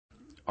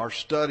our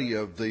study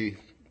of we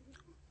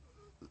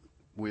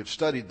have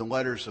studied the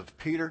letters of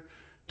Peter.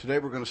 Today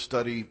we're going to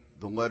study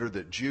the letter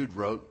that Jude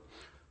wrote.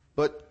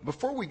 But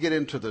before we get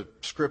into the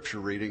scripture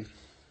reading,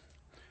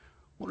 I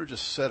want to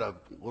just set a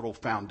little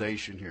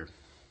foundation here.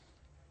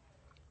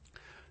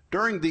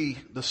 During the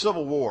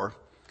Civil War,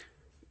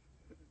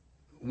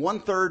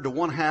 1/3 to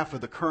 1/2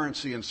 of the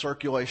currency in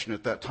circulation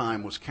at that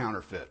time was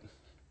counterfeit.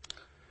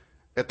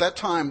 At that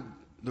time,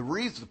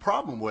 the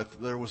problem with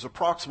there was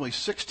approximately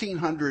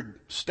 1,600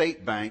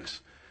 state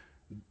banks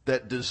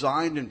that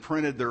designed and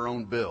printed their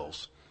own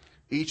bills.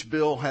 Each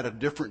bill had a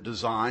different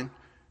design,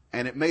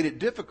 and it made it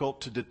difficult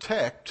to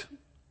detect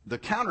the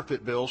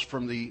counterfeit bills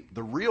from the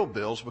real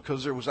bills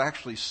because there was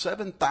actually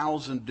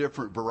 7,000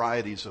 different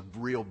varieties of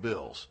real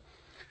bills.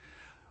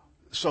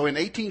 So in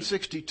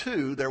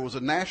 1862, there was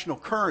a national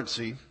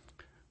currency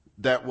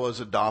that was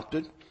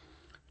adopted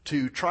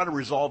to try to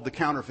resolve the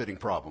counterfeiting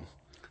problem.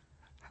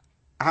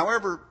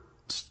 However,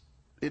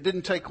 it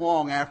didn't take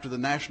long after the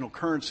national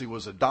currency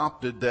was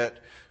adopted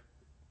that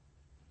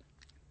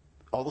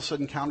all of a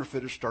sudden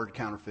counterfeiters started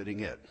counterfeiting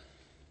it.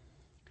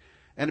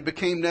 And it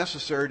became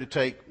necessary to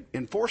take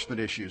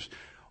enforcement issues.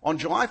 On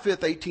July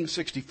 5th,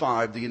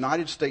 1865, the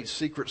United States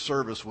Secret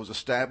Service was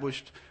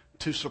established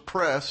to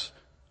suppress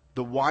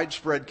the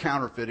widespread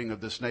counterfeiting of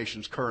this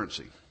nation's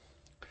currency.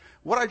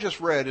 What I just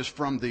read is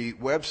from the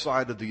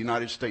website of the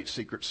United States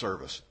Secret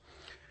Service.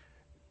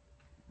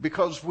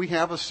 Because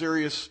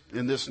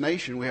in this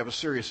nation, we have a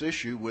serious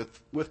issue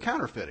with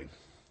counterfeiting.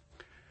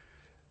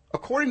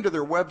 According to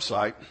their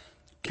website,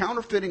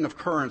 counterfeiting of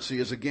currency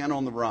is again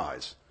on the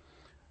rise.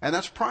 And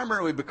that's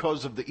primarily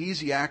because of the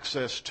easy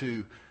access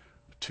to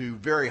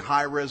very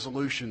high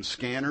resolution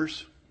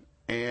scanners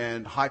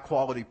and high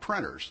quality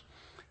printers.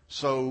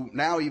 So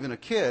now even a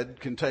kid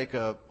can take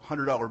a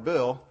 $100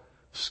 bill,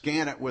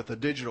 scan it with a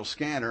digital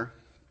scanner,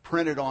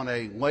 print it on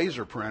a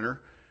laser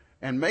printer,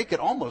 and make it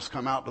almost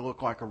come out to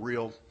look like a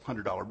real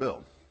 $100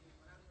 bill.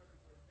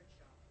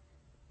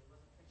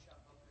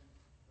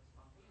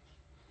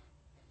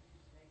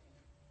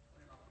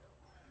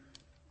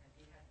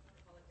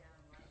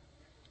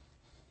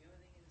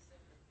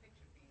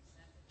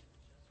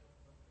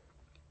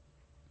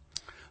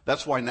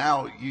 That's why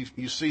now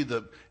you see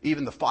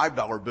even the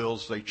 $5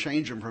 bills, they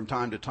change them from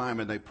time to time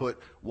and they put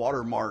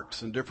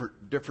watermarks and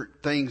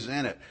different things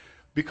in it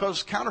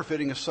because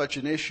counterfeiting is such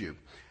an issue.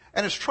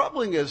 And as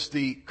troubling as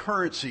the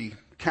currency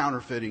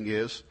counterfeiting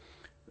is,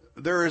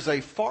 there is a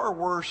far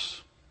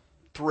worse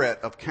threat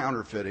of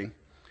counterfeiting,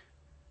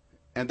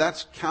 and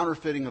that's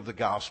counterfeiting of the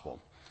gospel.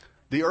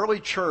 The early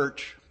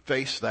church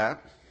faced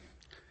that,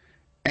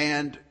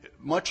 and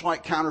much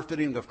like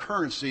counterfeiting of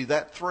currency,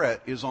 that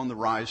threat is on the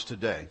rise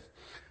today.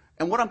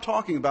 And what I'm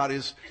talking about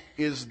is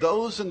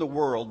those in the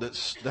world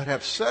that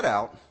have set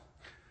out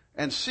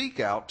and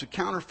seek out to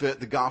counterfeit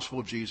the gospel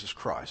of Jesus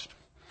Christ.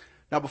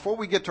 Now, before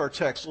we get to our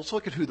text, let's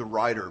look at who the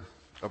writer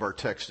of our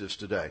text is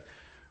today.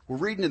 We're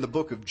reading in the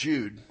book of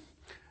Jude,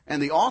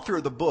 and the author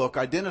of the book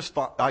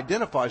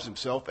identifies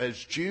himself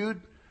as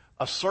Jude,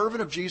 a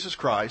servant of Jesus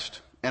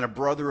Christ and a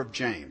brother of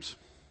James.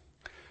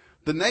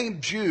 The name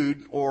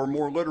Jude, or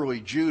more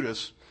literally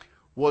Judas,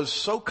 was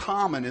so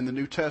common in the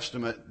New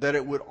Testament that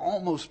it would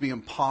almost be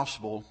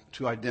impossible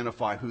to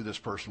identify who this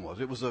person was.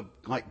 It was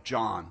like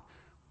John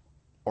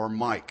or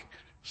Mike.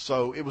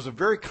 So it was a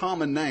very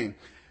common name.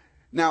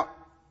 Now,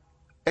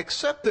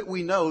 except that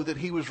we know that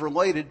he was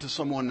related to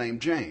someone named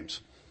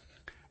James.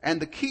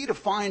 And the key to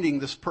finding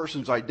this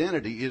person's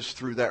identity is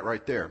through that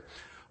right there.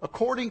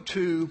 According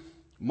to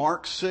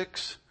Mark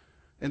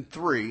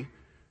 6:3,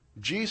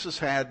 Jesus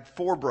had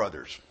 4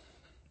 brothers: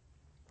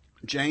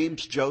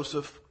 James,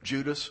 Joseph,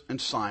 Judas,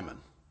 and Simon.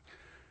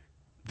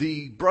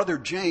 The brother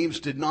James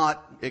did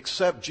not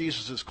accept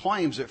Jesus'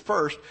 claims at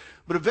first,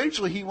 but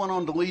eventually he went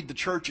on to lead the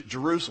church at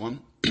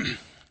Jerusalem.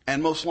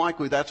 And most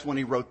likely that's when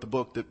he wrote the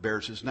book that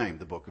bears his name,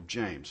 the book of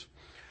James.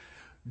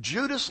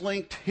 Judas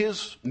linked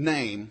his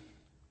name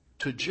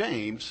to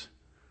James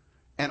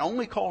and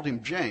only called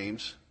him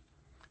James.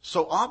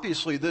 So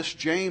obviously this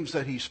James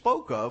that he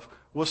spoke of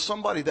was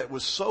somebody that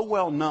was so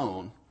well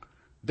known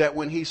that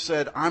when he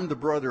said, "I'm the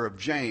brother of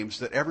James,"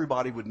 that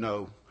everybody would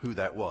know who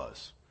that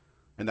was.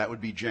 And that would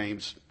be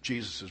James,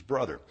 Jesus'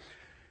 brother.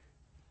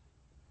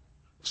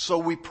 So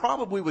we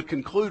probably would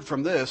conclude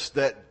from this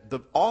that the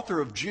author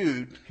of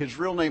Jude, his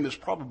real name is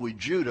probably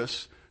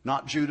Judas,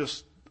 not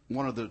Judas,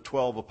 one of the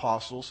 12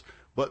 apostles,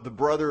 but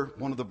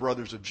one of the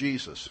brothers of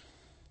Jesus.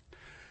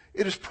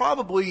 It is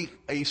probably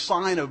a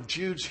sign of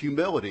Jude's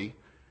humility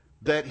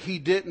that he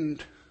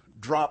didn't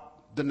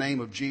drop the name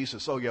of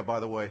Jesus. "Oh yeah, by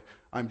the way,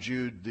 I'm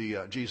Jude,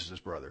 Jesus'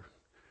 brother."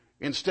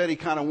 Instead, he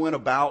kind of went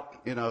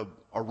about in a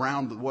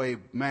round-the-way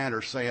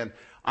manner saying,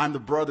 "I'm the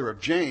brother of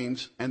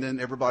James," and then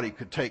everybody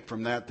could take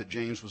from that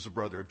James was the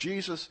brother of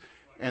Jesus,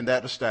 and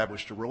that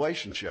established a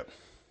relationship.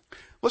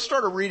 Let's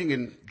start a reading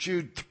in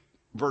Jude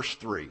verse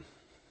 3.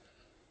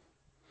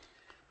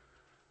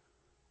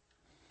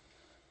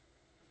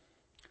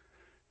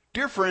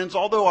 Dear friends,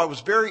 although I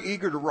was very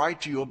eager to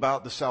write to you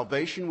about the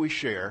salvation we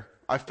share,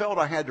 I felt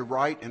I had to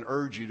write and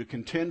urge you to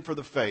contend for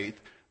the faith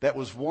that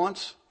was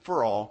once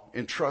for all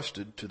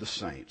entrusted to the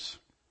saints.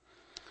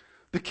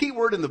 The key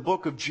word in the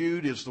book of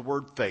Jude is the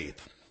word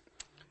faith.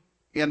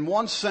 In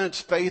one sense,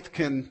 faith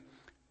can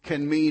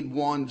mean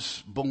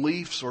one's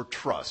beliefs or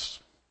trusts.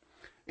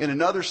 In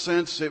another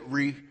sense, it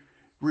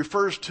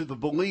refers to the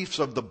beliefs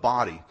of the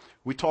body.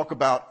 We talk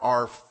about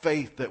our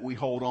faith that we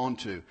hold on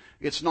to.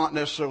 It's not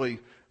necessarily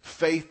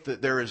faith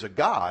that there is a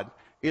God.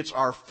 It's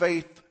our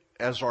faith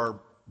as our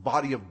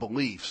body of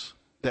beliefs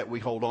that we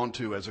hold on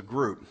to as a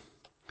group.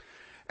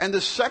 And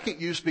this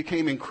second use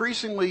became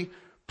increasingly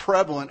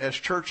prevalent as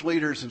church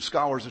leaders and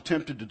scholars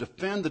attempted to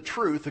defend the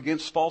truth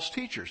against false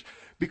teachers.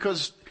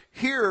 Because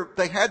here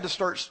they had to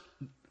start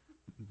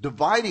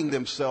dividing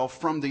themselves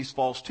from these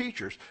false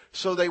teachers.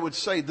 So they would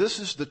say, this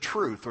is the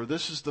truth, or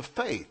this is the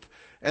faith.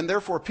 And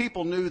therefore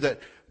people knew that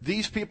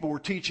these people were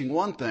teaching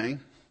one thing,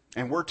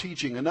 and we're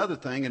teaching another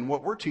thing, and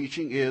what we're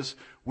teaching is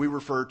we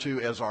refer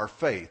to as our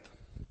faith.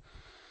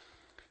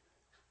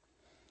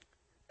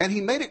 And he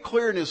made it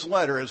clear in his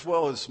letter, as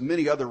well as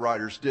many other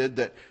writers did,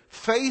 that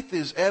faith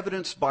is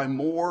evidenced by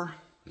more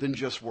than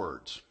just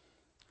words.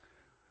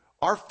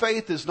 Our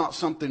faith is not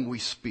something we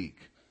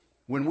speak.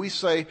 When we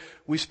say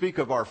we speak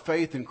of our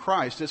faith in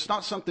Christ, it's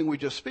not something we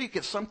just speak,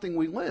 it's something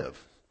we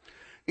live.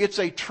 It's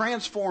a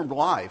transformed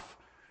life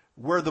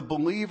where the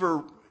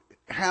believer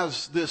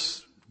has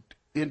this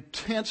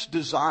intense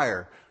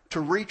desire to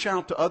reach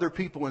out to other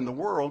people in the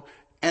world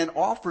and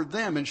offer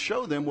them and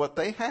show them what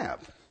they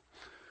have.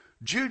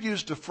 Jude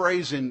used a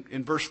phrase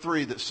in verse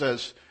 3 that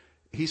says,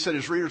 he said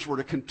his readers were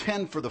to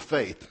contend for the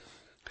faith.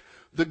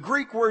 The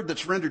Greek word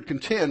that's rendered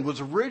contend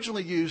was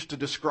originally used to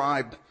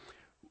describe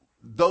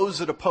those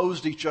that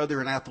opposed each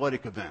other in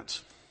athletic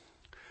events,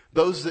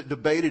 those that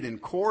debated in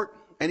court,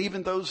 and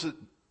even those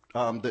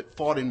that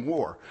fought in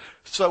war.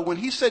 So when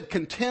he said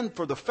contend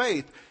for the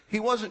faith, he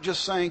wasn't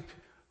just saying,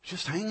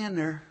 just hang in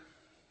there,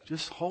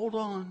 just hold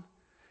on.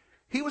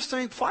 He was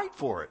saying fight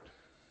for it.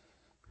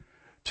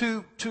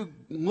 To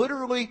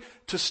literally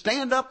to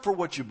stand up for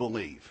what you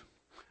believe,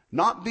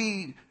 not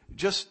be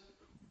just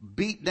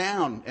beat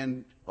down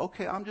and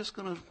okay, I'm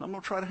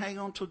gonna try to hang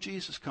on till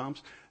Jesus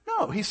comes.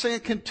 No, he's saying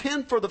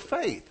contend for the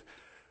faith.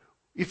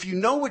 If you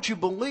know what you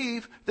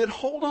believe, then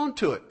hold on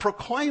to it.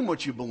 Proclaim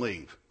what you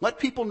believe. Let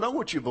people know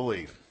what you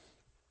believe.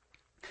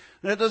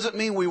 And it doesn't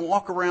mean we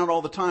walk around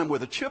all the time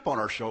with a chip on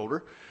our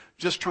shoulder,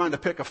 just trying to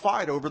pick a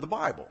fight over the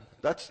Bible.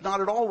 That's not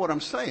at all what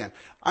I'm saying.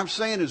 I'm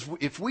saying is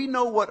if we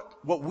know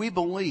what we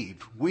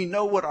believe, we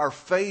know what our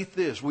faith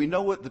is, we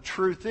know what the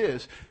truth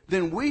is,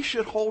 then we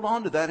should hold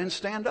on to that and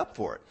stand up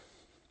for it.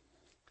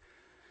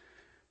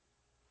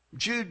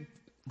 Jude,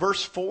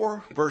 verse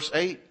 4, verse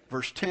 8,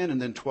 verse 10,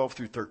 and then 12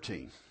 through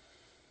 13.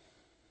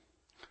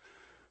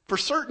 For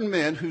certain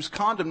men whose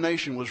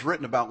condemnation was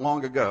written about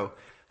long ago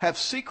have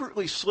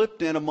secretly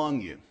slipped in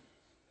among you.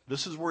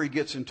 This is where he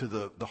gets into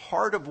the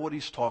heart of what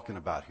he's talking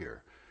about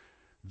here.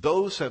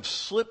 Those have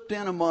slipped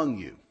in among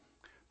you.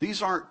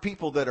 These aren't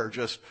people that are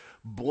just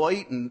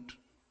blatant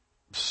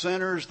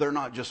sinners. They're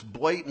not just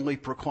blatantly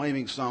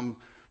proclaiming some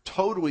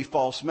totally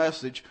false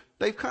message.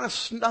 They've kind of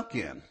snuck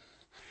in.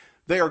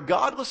 They are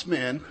godless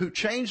men who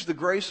change the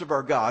grace of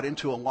our God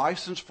into a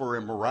license for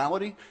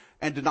immorality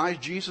and deny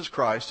Jesus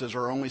Christ as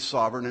our only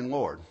sovereign and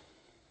Lord.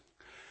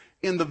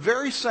 In the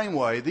very same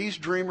way, these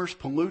dreamers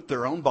pollute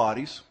their own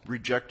bodies,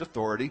 reject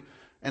authority,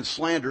 and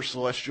slander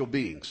celestial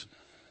beings.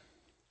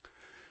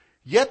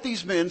 Yet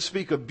these men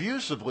speak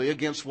abusively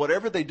against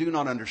whatever they do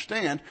not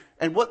understand,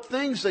 and what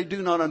things they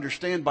do not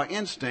understand by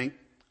instinct,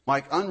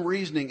 like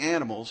unreasoning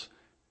animals,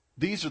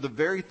 these are the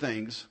very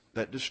things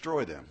that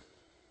destroy them.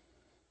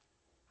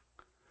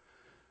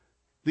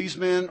 These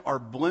men are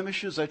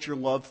blemishes at your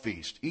love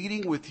feast,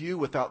 eating with you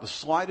without the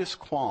slightest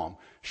qualm.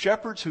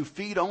 Shepherds who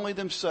feed only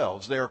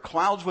themselves. They are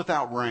clouds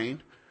without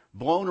rain,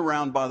 blown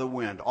around by the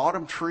wind.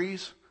 Autumn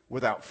trees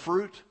without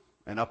fruit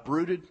and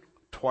uprooted,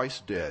 twice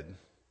dead.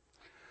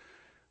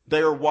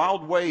 They are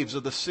wild waves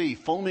of the sea,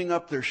 foaming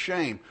up their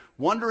shame.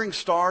 Wandering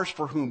stars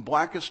for whom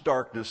blackest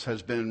darkness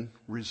has been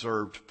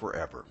reserved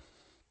forever.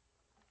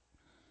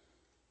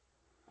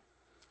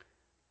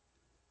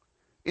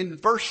 In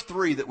verse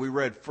 3 that we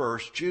read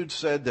first, Jude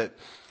said that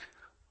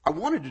I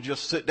wanted to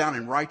just sit down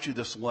and write you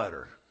this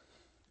letter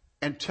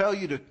and tell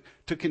you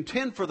to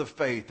contend for the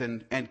faith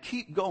and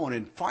keep going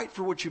and fight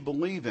for what you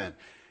believe in.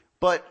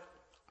 But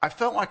I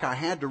felt like I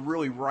had to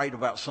really write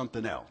about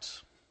something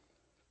else.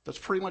 That's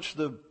pretty much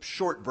the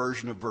short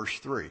version of verse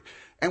 3.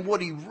 And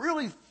what he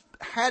really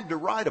had to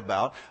write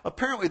about,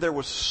 apparently there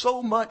was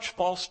so much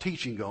false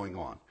teaching going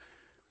on.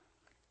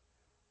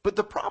 But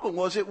the problem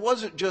was, it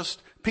wasn't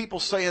just people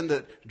saying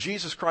that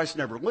Jesus Christ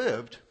never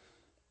lived.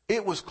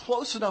 It was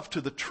close enough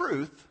to the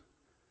truth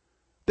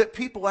that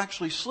people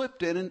actually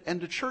slipped in and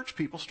the church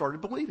people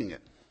started believing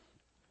it.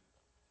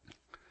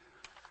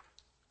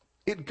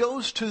 It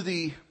goes to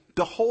the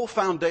whole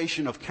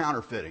foundation of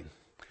counterfeiting.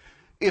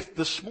 If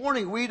this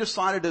morning we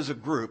decided as a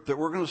group that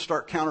we're going to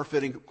start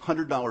counterfeiting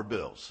 $100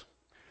 bills,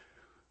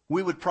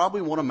 we would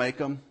probably want to make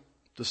them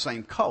the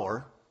same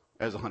color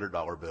as a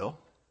 $100 bill.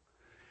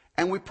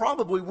 And we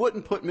probably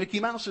wouldn't put Mickey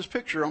Mouse's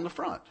picture on the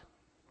front.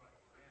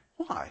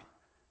 Why?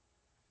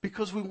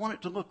 Because we want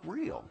it to look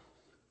real.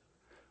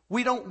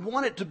 We don't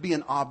want it to be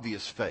an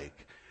obvious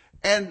fake.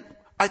 And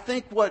I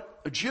think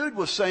what Jude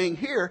was saying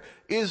here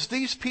is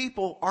these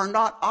people are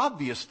not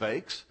obvious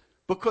fakes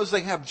because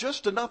they have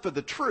just enough of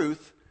the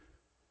truth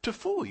to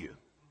fool you.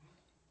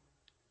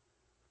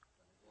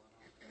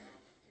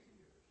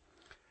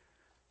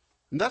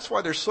 And that's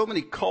why there's so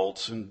many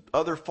cults and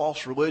other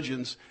false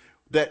religions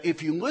that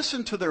if you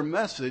listen to their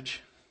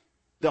message,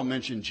 they'll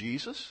mention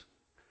Jesus.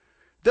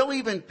 They'll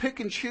even pick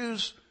and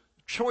choose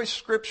choice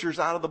scriptures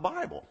out of the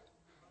Bible.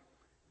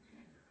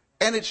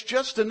 And it's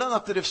just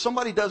enough that if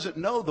somebody doesn't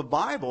know the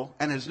Bible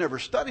and has never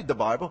studied the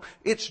Bible,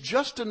 it's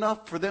just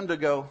enough for them to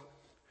go,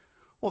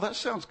 well, that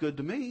sounds good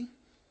to me.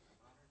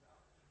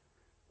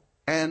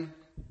 And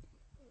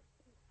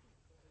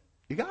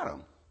you got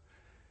them.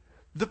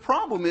 The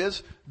problem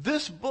is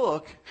this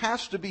book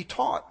has to be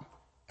taught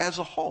as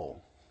a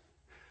whole.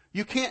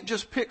 You can't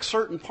just pick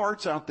certain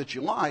parts out that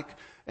you like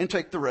and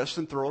take the rest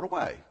and throw it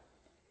away.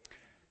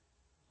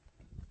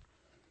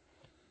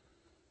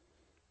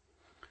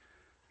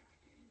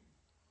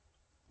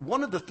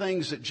 One of the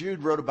things that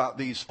Jude wrote about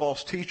these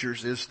false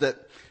teachers is that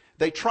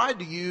they tried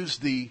to use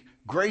the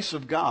grace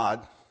of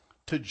God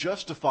to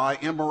justify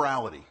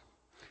immorality.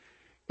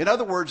 In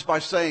other words, by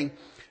saying,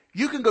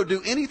 you can go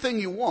do anything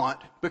you want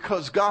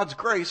because God's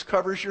grace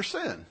covers your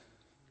sin.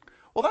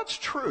 Well, that's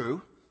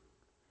true.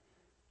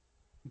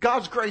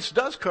 God's grace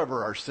does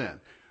cover our sin.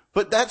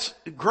 But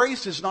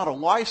grace is not a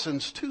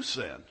license to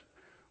sin.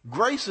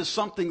 Grace is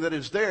something that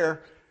is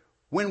there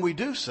when we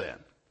do sin.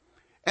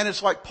 And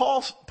it's like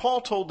Paul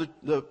told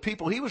the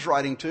people he was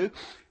writing to,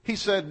 he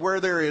said,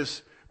 where there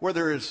is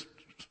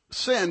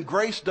sin,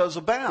 grace does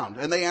abound.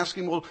 And they asked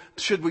him, well,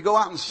 should we go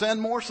out and sin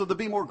more so there'll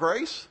be more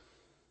grace?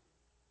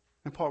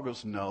 And Paul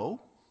goes, no.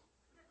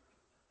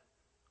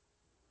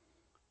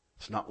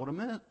 It's not what I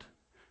meant.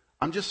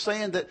 I'm just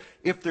saying that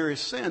if there is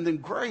sin, then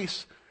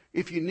grace,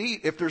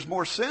 if there's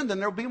more sin, then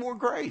there'll be more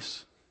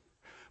grace.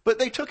 But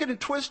they took it and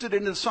twisted it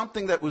into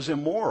something that was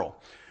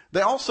immoral.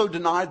 They also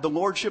denied the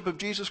lordship of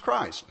Jesus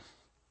Christ,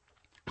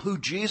 who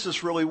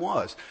Jesus really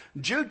was.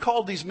 Jude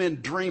called these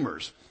men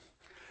dreamers.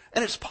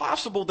 And it's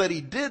possible that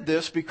he did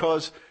this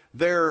because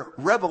their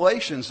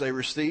revelations they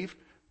received,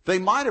 they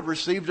might have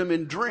received them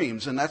in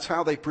dreams, and that's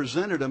how they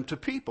presented them to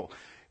people.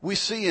 We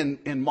see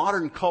in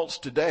modern cults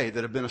today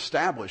that have been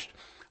established,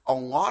 a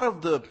lot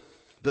of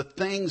the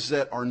things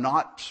that are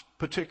not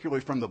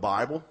particularly from the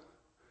Bible,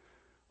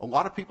 a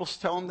lot of people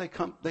tell them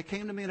they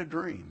came to me in a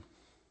dream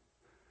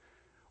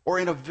or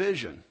in a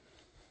vision.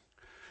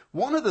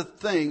 One of the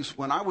things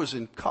when I was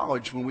in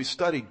college, when we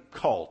studied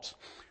cults,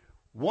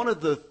 one of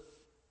the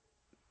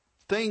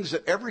things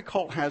that every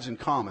cult has in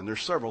common,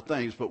 there's several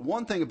things, but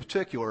one thing in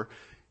particular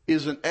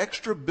is an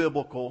extra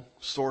biblical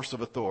source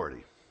of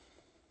authority.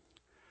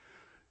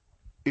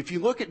 If you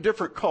look at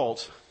different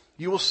cults,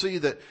 you will see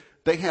that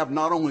they have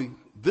not only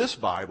this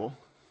Bible,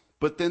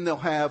 but then they'll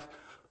have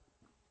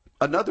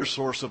another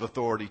source of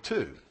authority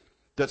too,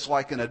 that's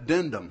like an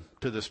addendum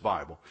to this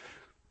Bible.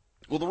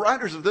 Well, the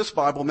writers of this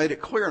Bible made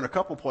it clear in a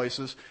couple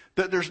places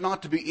that there's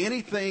not to be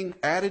anything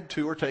added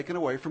to or taken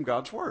away from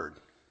God's Word.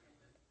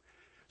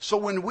 So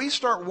when we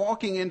start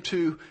walking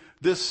into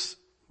this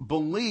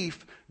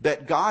belief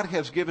that God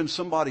has given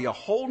somebody a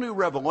whole new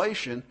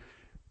revelation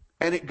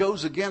and it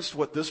goes against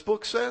what this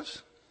book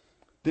says,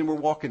 then we're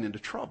walking into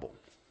trouble.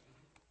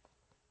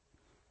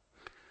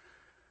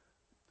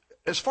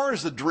 As far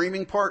as the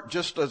dreaming part,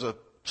 just as a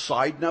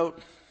side note,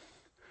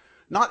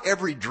 not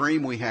every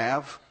dream we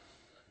have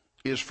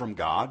is from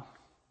God.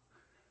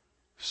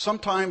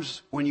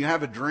 Sometimes when you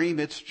have a dream,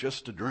 it's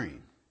just a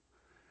dream.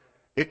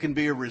 It can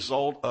be a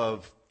result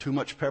of too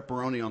much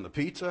pepperoni on the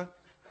pizza,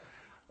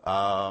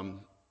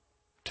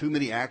 too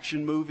many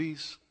action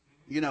movies.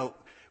 You know,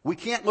 we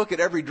can't look at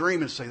every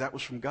dream and say that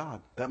was from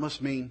God. That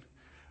must mean,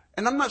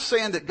 and I'm not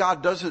saying that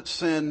God doesn't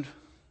send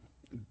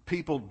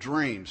people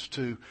dreams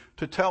to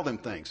tell them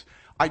things.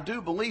 I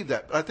do believe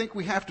that, but I think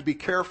we have to be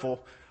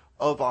careful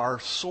of our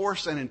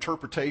source and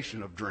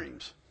interpretation of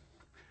dreams.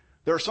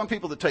 There are some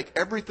people that take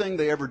everything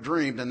they ever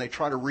dreamed and they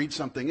try to read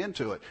something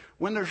into it,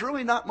 when there's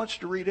really not much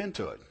to read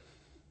into it.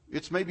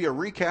 It's maybe a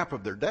recap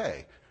of their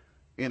day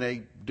in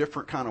a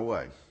different kind of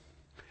way.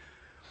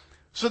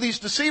 So these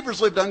deceivers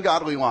lived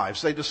ungodly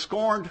lives. They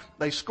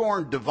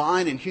scorned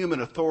divine and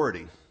human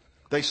authority.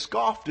 They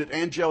scoffed at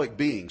angelic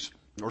beings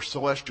or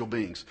celestial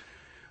beings.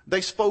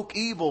 They spoke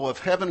evil of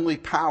heavenly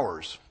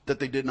powers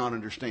that they did not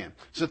understand.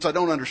 Since I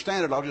don't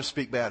understand it, I'll just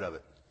speak bad of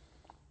it.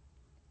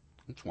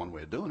 That's one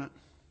way of doing it.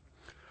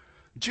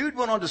 Jude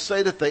went on to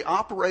say that they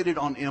operated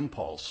on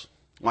impulse,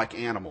 like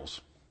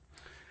animals.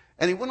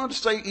 And he went on to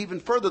say even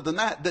further than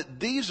that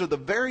these are the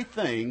very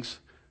things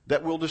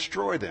that will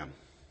destroy them.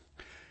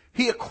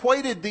 He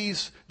equated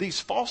these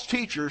false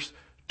teachers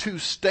to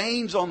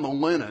stains on the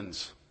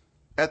linens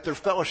at their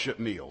fellowship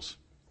meals.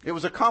 It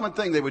was a common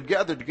thing. They would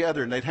gather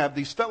together and they'd have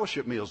these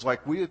fellowship meals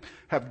like we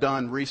have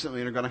done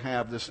recently and are going to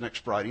have this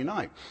next Friday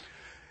night.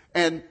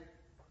 And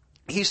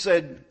he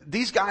said,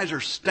 these guys are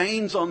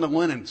stains on the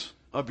linens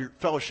of your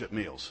fellowship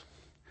meals.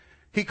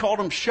 He called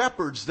them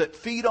shepherds that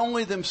feed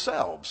only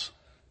themselves.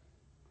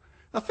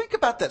 Now think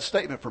about that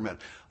statement for a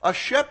minute. A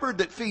shepherd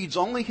that feeds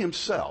only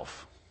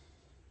himself.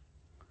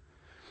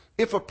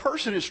 If a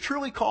person is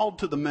truly called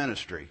to the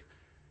ministry,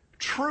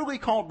 truly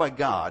called by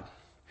God,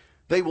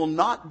 they will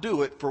not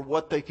do it for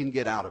what they can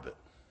get out of it.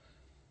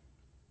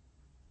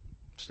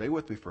 Stay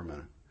with me for a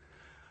minute.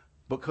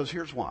 Because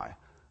here's why.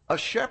 A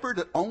shepherd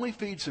that only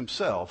feeds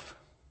himself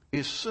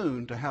is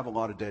soon to have a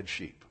lot of dead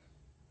sheep.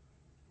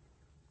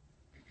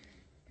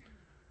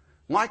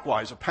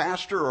 Likewise, a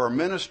pastor or a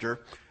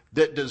minister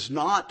that does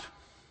not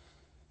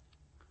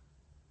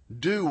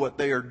do what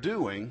they are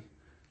doing,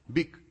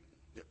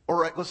 all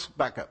right, let's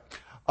back up.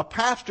 A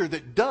pastor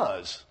that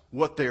does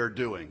what they are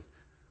doing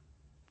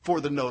for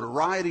the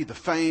notoriety, the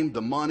fame,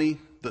 the money,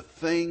 the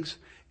things,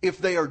 if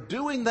they are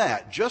doing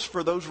that just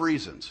for those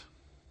reasons,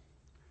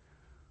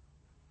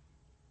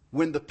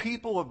 when the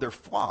people of their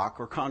flock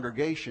or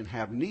congregation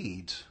have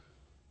needs,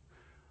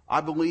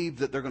 I believe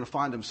that they're going to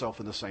find themselves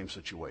in the same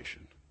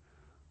situation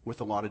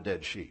with a lot of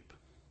dead sheep.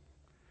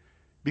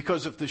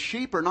 Because if the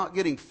sheep are not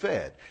getting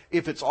fed,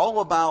 if it's all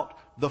about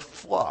the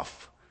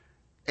fluff,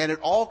 and it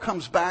all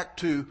comes back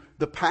to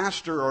the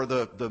pastor or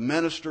the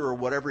minister or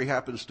whatever he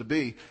happens to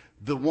be,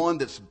 the one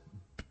that's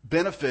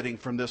benefiting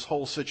from this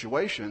whole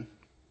situation,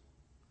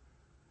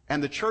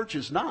 and the church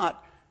is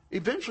not,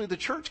 eventually the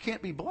church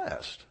can't be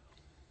blessed.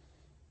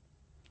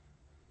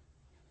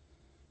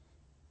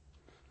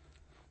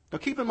 Now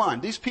keep in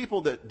mind, these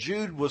people that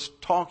Jude was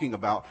talking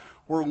about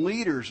were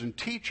leaders and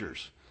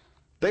teachers.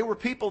 They were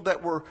people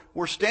that were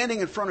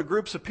standing in front of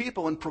groups of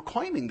people and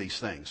proclaiming these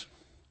things.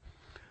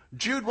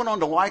 Jude went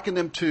on to liken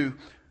them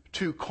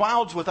to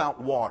clouds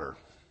without water,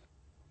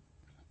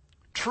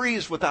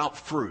 trees without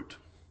fruit.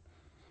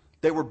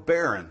 They were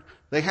barren.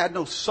 They had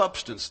no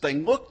substance. They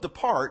looked the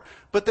part,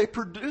 but they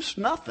produced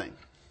nothing.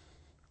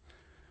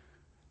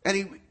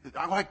 And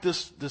I like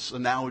this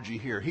analogy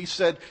here. He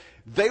said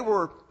they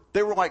were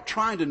like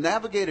trying to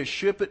navigate a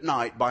ship at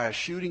night by a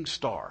shooting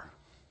star.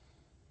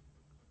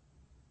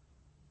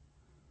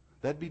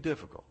 That'd be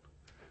difficult.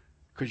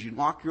 Because you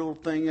lock your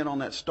little thing in on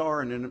that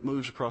star and then it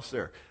moves across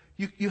there.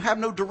 You have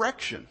no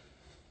direction.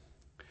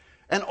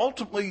 And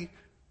ultimately,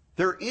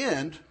 their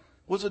end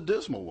was a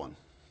dismal one.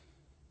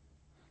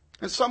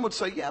 And some would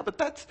say, yeah, but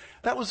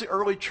that was the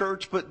early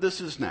church, but this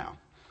is now.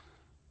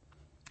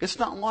 It's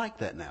not like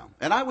that now.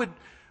 And I would,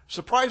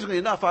 surprisingly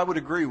enough, I would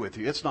agree with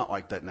you. It's not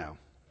like that now.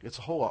 It's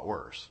a whole lot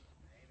worse.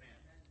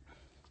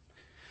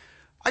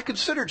 I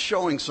considered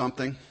showing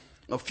something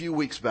a few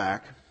weeks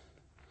back,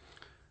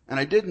 and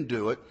I didn't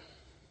do it.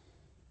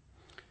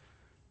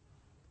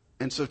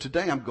 And so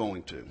today I'm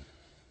going to.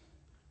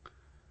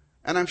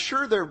 And I'm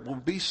sure there will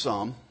be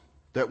some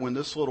that when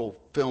this little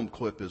film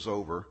clip is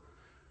over,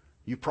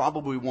 you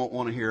probably won't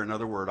want to hear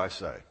another word I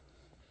say.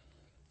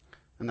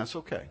 And that's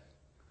okay.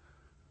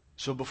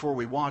 So before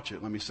we watch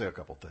it, let me say a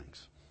couple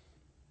things.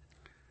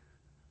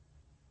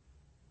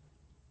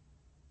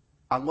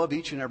 I love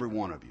each and every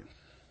one of you.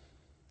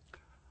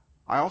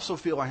 I also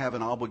feel I have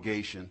an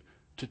obligation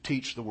to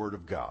teach the Word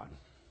of God.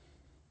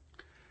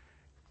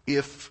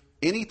 If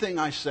anything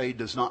I say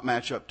does not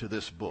match up to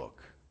this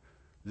book,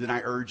 then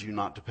I urge you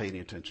not to pay any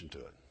attention to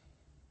it.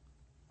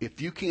 If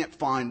you can't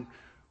find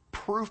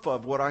proof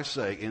of what I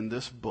say in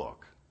this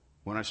book,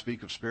 when I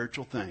speak of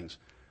spiritual things,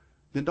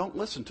 then don't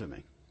listen to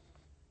me.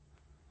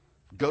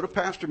 Go to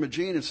Pastor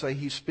Magine and say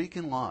he's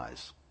speaking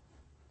lies.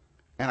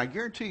 And I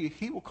guarantee you,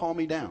 he will call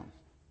me down.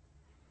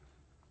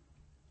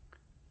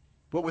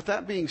 But with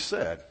that being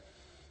said,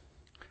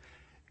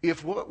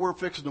 if what we're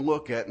fixing to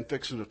look at and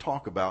fixing to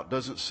talk about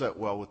doesn't sit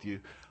well with you,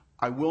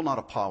 I will not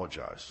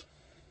apologize.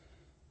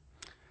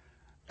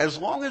 As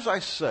long as I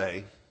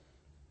say,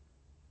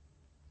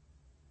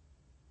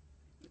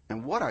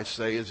 and what I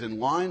say is in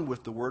line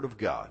with the Word of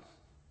God.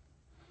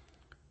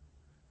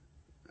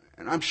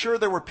 And I'm sure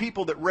there were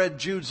people that read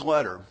Jude's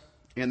letter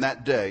in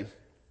that day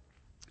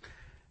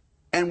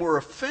and were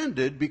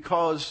offended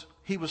because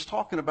he was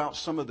talking about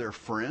some of their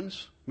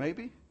friends,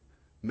 maybe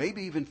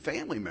even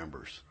family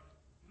members.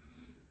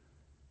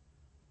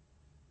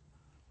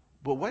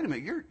 But wait a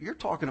minute, you're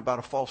talking about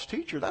a false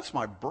teacher. That's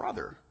my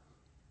brother.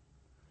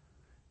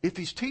 If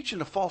he's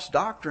teaching a false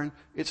doctrine,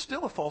 it's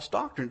still a false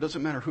doctrine. It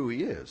doesn't matter who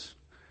he is.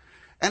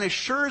 And as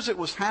sure as it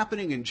was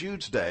happening in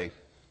Jude's day,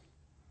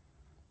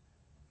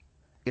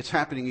 it's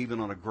happening even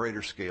on a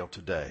greater scale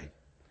today.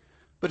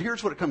 But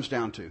here's what it comes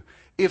down to.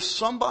 If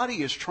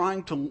somebody is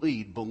trying to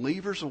lead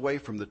believers away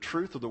from the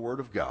truth of the Word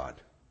of God,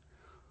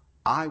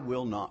 I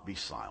will not be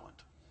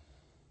silent.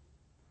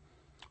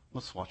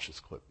 Let's watch this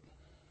clip.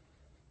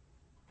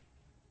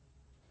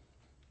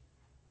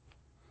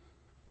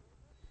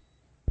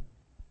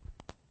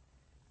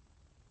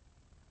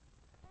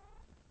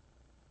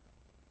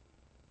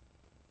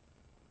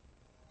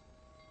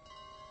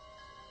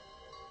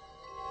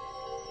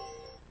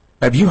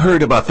 Have you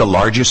heard about the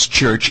largest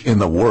church in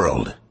the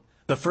world?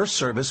 The first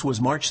service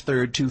was March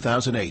 3rd,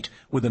 2008,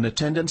 with an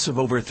attendance of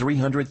over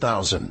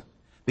 300,000.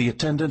 The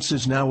attendance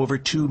is now over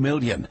 2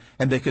 million,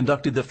 and they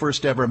conducted the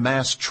first ever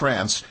mass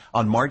trance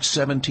on March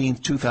 17,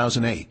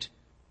 2008.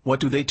 What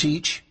do they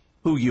teach?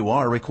 Who you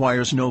are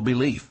requires no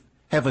belief.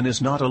 Heaven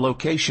is not a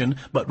location,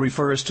 but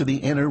refers to the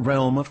inner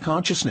realm of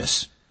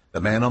consciousness.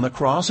 The man on the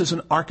cross is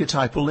an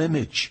archetypal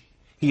image.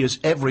 He is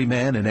every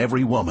man and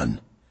every woman.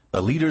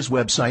 The Leader's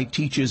website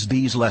teaches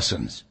these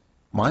lessons.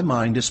 My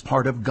mind is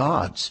part of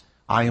God's.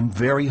 I am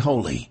very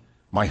holy.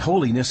 My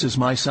holiness is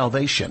my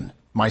salvation.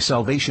 My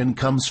salvation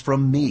comes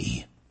from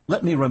me.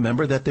 Let me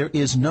remember that there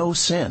is no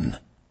sin.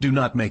 Do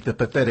not make the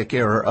pathetic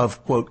error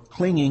of, quote,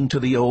 clinging to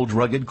the old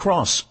rugged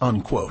cross,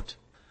 unquote.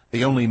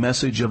 The only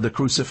message of the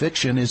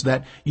crucifixion is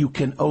that you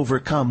can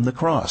overcome the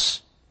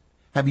cross.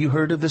 Have you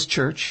heard of this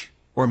church,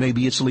 or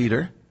maybe its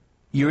leader?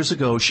 Years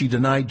ago, she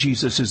denied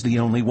Jesus is the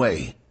only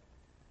way.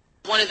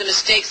 One of the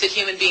mistakes that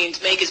human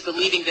beings make is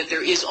believing that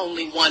there is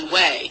only one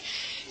way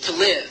to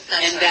live,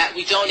 and that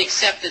we don't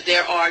accept that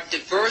there are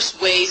diverse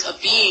ways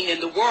of being in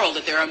the world,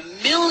 that there are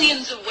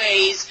millions of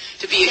ways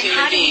to be a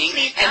human being,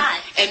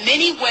 and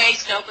many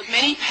ways, but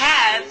many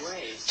paths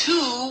to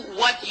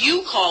what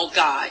you call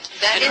God.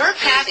 And her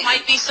path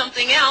might be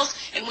something else,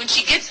 and when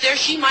she gets there,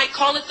 she might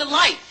call it the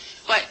light.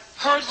 But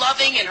her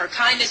loving and her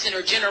kindness and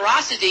her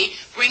generosity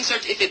brings her,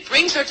 if it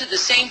brings her to the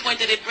same point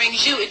that it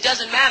brings you, it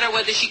doesn't matter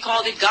whether she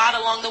called it God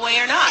along the way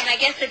or not. And I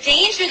guess the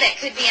danger that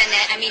could be on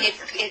that, I mean,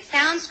 it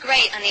sounds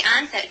great on the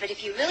onset, but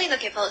if you really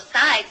look at both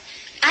sides,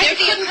 there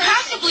couldn't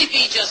possibly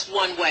be just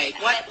one way.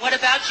 What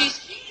about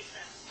Jesus?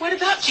 What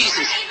about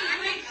Jesus?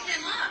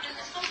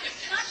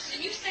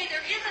 And you say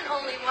there isn't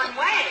only one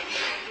way.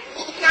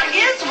 There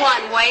is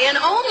one way and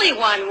only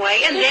one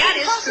way, and that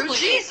is through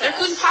Jesus. There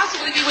couldn't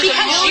possibly be with the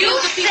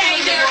millions of people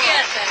in the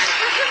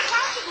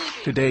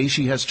world. Today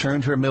she has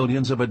turned her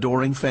millions of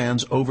adoring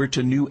fans over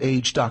to New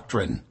Age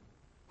doctrine.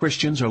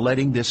 Christians are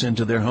letting this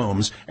into their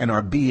homes and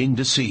are being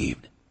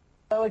deceived.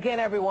 Hello again,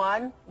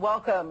 everyone.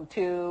 Welcome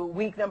to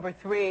week number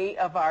 3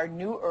 of our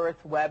New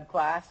Earth web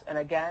class. And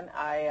again,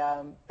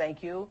 I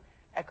thank you.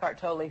 Eckhart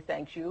Tolle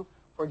thanks you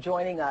for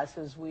joining us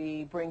as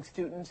we bring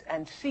students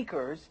and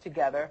seekers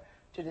together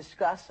to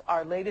discuss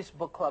our latest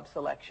book club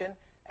selection,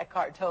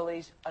 Eckhart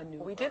Tolle's A New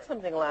Earth. We did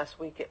something last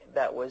week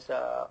that was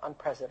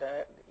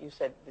unprecedented. You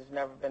said it's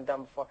never been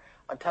done before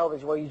on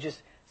television, where you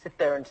just sit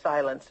there in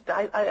silence.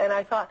 And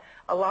I thought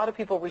a lot of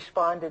people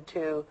responded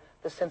to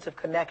the sense of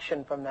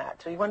connection from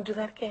that. So you want to do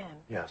that again?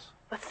 Yes.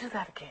 Let's do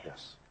that again.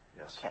 Yes.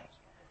 Yes. Okay.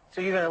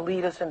 So you're going to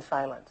lead us in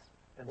silence.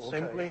 And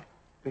simply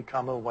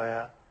become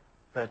aware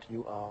that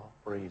you are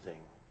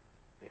breathing.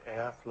 The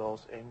air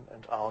flows in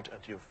and out,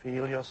 and you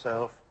feel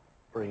yourself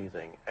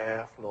breathing.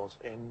 Air flows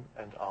in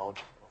and out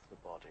of the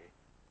body.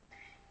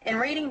 In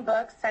reading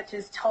books such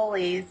as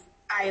Tolle's,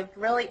 it's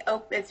really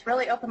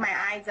opened my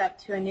eyes up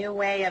to a new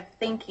way of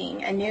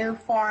thinking, a new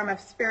form of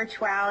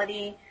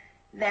spirituality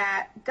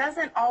that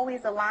doesn't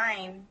always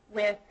align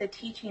with the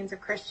teachings of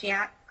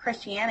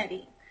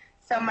Christianity.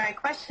 So my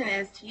question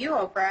is to you,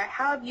 Oprah,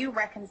 how have you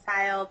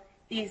reconciled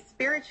these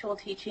spiritual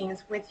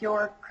teachings with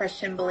your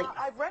Christian beliefs?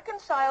 I've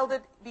reconciled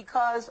it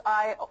because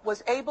I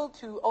was able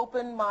to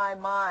open my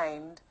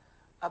mind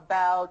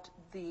about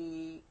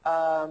the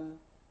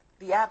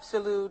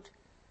absolute,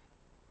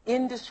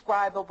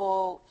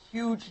 indescribable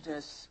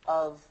hugeness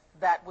of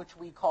that which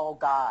we call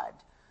God.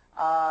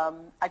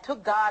 I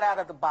took God out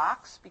of the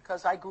box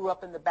because I grew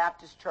up in the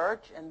Baptist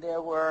church, and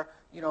there were,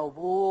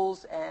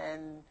 rules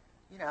and,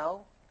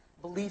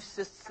 belief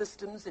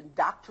systems and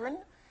doctrine.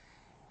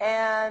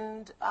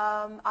 And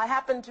I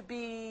happened to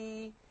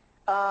be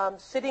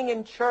sitting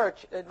in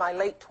church in my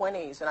late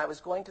 20s, and I was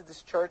going to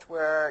this church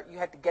where you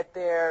had to get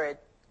there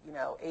at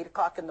 8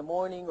 o'clock in the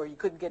morning, or you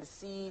couldn't get a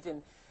seat,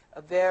 and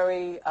a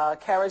very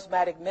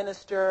charismatic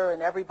minister,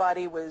 and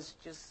everybody was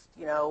just,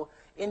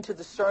 into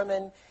the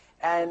sermon.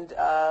 And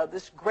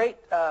this great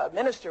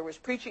minister was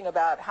preaching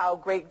about how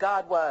great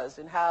God was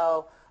and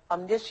how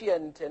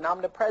omniscient and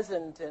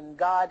omnipresent and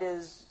God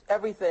is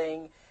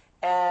everything.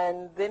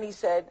 And then he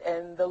said,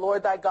 and the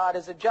Lord thy God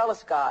is a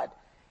jealous God.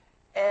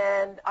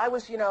 And I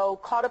was,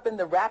 caught up in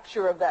the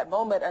rapture of that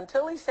moment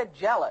until he said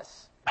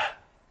jealous.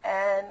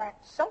 And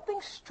something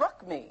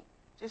struck me.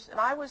 And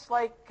I was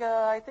like,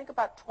 I think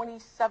about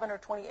 27 or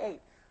 28.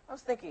 I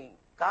was thinking,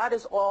 God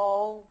is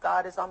all,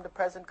 God is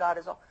omnipresent, God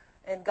is all,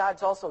 and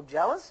God's also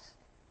jealous.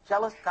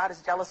 God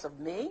is jealous of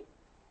me.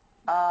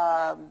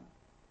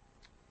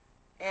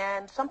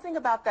 And something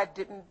about that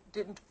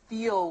didn't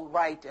feel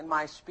right in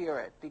my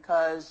spirit,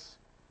 because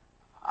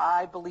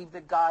I believe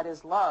that God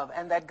is love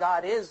and that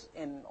God is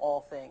in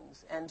all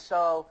things. And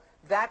so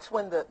that's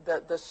when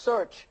the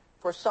search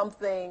for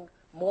something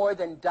more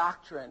than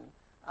doctrine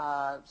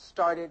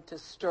started to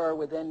stir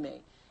within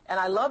me. And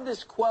I love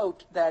this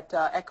quote that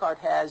Eckhart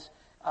has.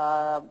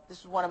 This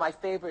is one of my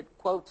favorite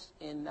quotes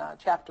in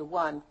chapter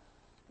 1,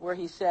 where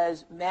he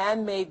says,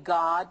 man made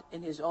God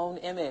in his own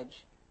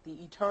image. The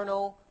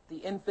eternal, the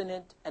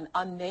infinite, and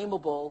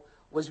unnameable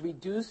was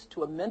reduced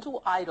to a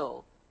mental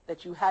idol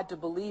that you had to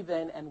believe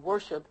in and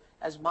worship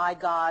as my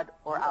God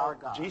or our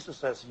God. Jesus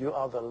says, you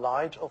are the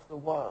light of the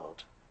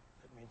world.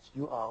 That means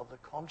You are the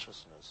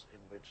consciousness in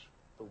which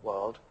the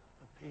world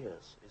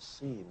appears, is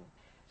seen.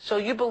 So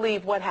you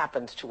believe what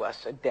happens to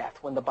us at death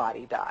when the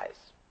body dies?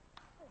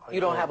 You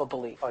don't have a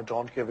belief. I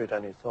don't give it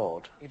any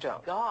thought. You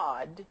don't.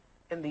 God,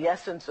 in the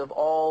essence of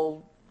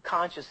all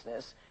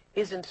consciousness,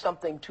 isn't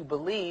something to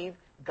believe.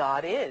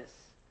 God is.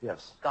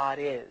 Yes. God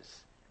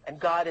is. And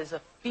God is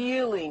a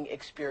feeling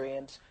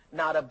experience,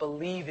 not a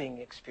believing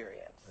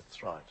experience.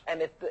 That's right.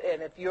 And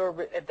if your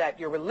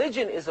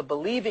religion is a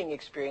believing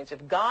experience,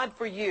 if God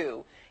for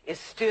you is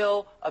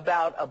still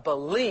about a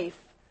belief,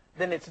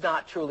 then it's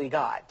not truly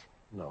God.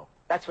 No.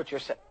 That's what you're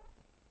saying.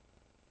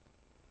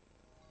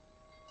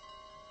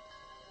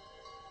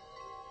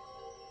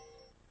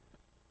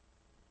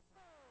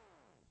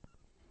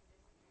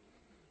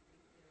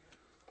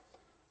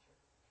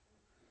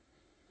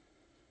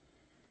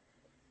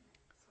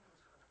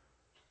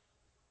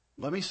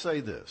 Let me say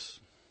this.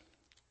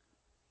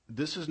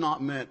 This is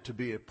not meant to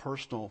be a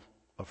personal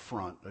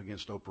affront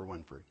against Oprah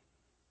Winfrey.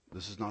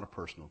 This is not a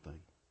personal thing.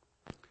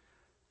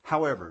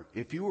 However,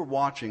 if you were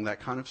watching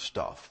that kind of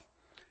stuff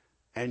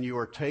and you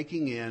are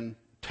taken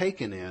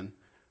in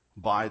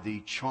by the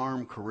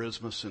charm,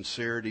 charisma,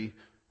 sincerity,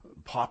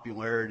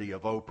 popularity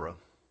of Oprah,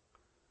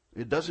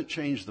 it doesn't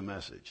change the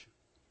message.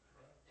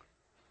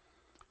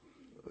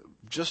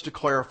 Just to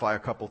clarify a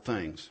couple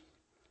things.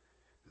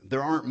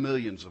 There aren't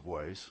millions of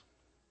ways.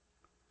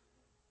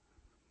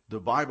 The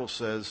Bible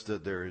says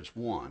that there is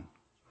one.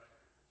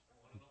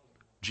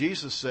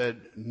 Jesus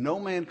said,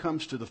 "No man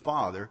comes to the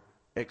Father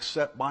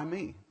except by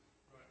me."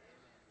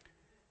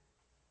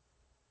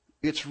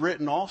 It's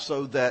written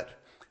also that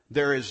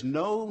there is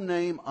no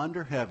name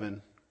under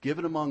heaven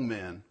given among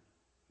men,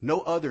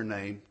 no other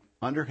name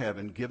under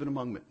heaven given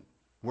among men,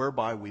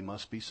 whereby we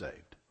must be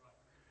saved.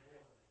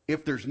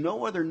 If there's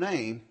no other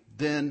name,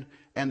 then,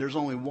 and there's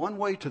only one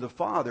way to the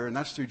Father, and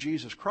that's through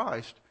Jesus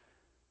Christ,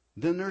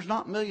 then there's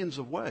not millions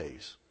of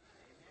ways.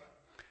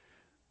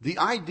 The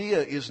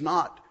idea is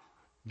not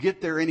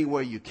get there any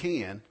way you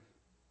can,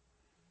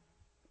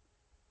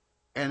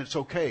 and it's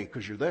okay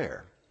because you're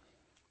there.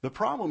 The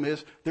problem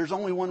is there's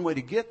only one way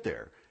to get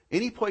there.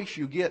 Any place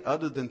you get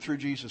other than through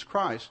Jesus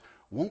Christ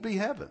won't be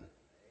heaven.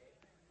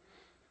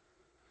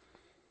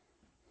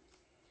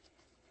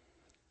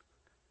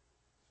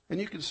 And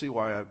you can see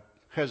why I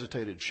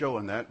hesitated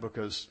showing that,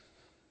 because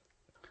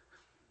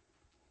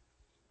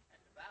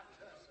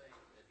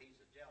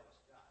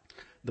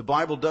the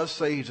Bible does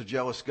say he's a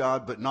jealous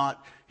God, but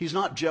he's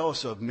not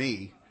jealous of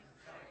me.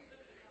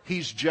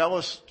 He's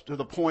jealous to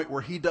the point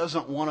where he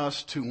doesn't want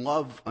us to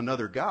love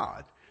another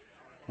God.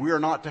 We are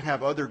not to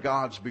have other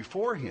gods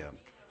before him.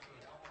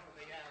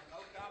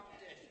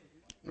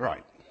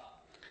 Right.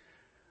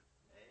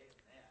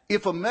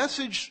 If a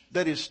message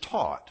that is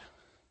taught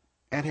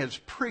and has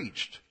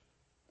preached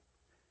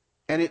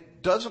and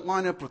it doesn't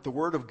line up with the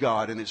Word of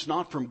God and it's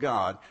not from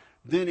God,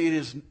 then it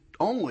is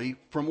only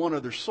from one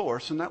other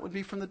source, and that would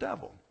be from the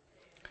devil.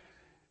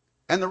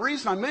 And the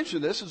reason I mention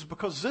this is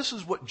because this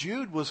is what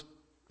Jude was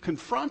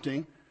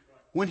confronting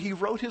when he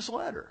wrote his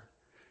letter.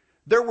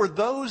 There were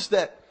those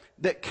that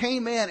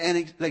came in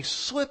and they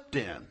slipped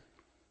in.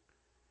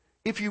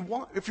 If you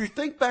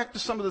think back to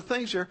some of the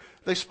things here,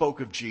 they spoke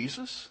of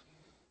Jesus.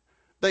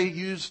 They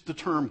used the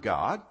term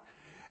God.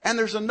 And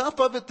there's enough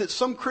of it that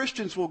some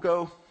Christians will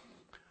go,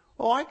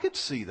 "Oh, I could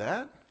see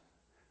that."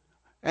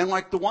 And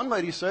like the one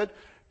lady said,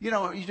 you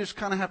just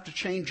kind of have to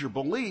change your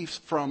beliefs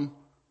from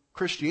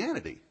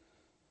Christianity.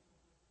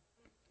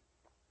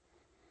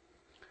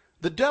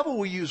 The devil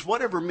will use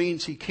whatever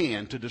means he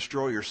can to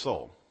destroy your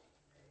soul.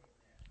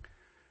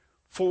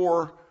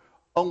 For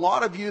a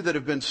lot of you that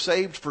have been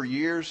saved for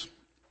years,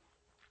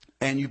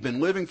 and you've been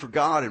living for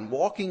God and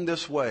walking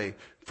this way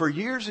for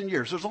years and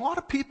years, there's a lot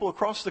of people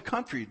across the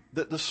country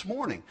that this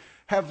morning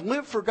have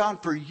lived for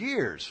God for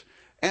years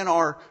and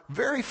are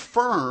very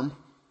firm,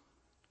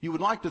 you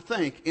would like to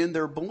think, in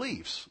their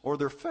beliefs or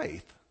their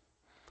faith.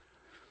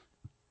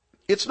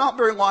 It's not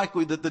very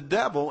likely that the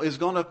devil is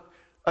going to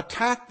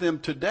attack them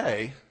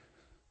today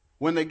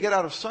when they get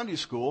out of Sunday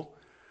school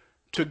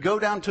to go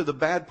down to the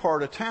bad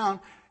part of town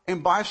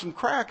and buy some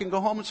crack and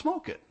go home and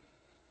smoke it.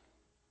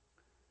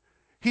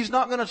 He's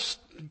not going to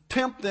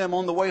tempt them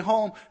on the way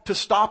home to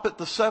stop at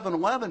the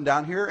 7-Eleven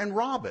down here and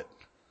rob it.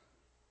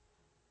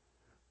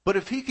 But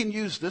if he can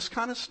use this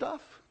kind of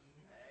stuff,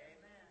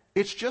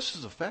 it's just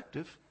as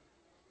effective.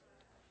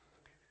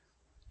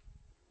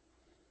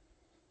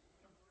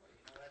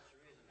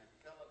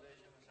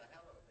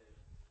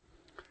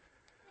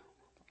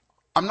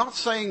 I'm not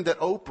saying that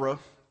Oprah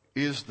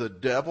is the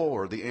devil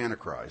or the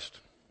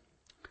Antichrist.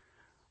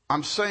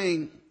 I'm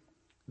saying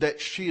that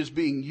she is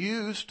being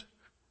used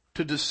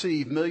to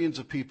deceive millions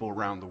of people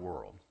around the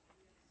world.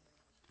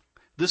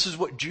 This is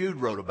what Jude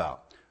wrote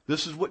about.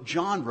 This is what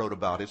John wrote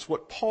about. It's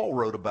what Paul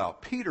wrote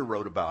about. Peter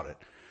wrote about it.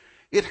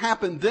 It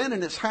happened then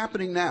and it's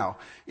happening now.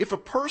 If a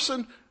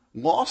person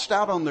lost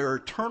out on their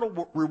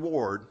eternal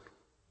reward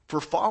for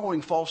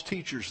following false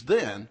teachers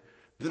then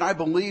I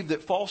believe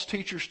that false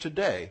teachers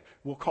today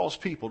will cause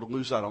people to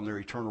lose out on their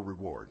eternal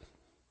reward.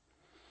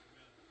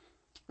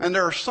 And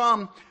there are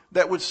some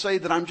that would say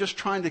that I'm just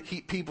trying to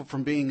keep people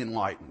from being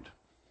enlightened.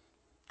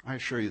 I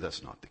assure you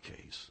that's not the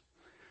case.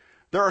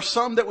 There are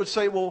some that would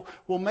say, well,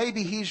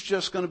 maybe he's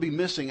just going to be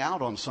missing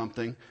out on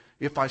something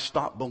if I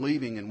stop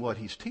believing in what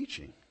he's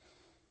teaching.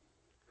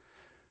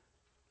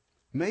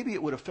 Maybe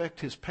it would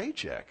affect his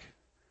paycheck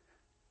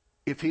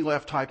if he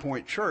left High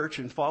Point Church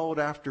and followed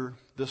after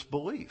this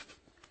belief.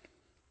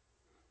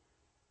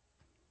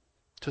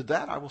 To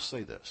that I will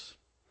say this.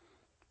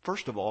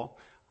 First of all,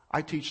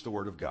 I teach the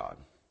Word of God.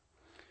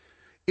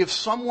 If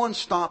someone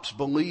stops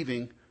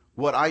believing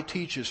what I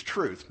teach is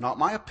truth, not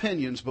my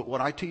opinions, but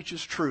what I teach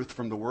is truth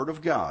from the Word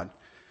of God,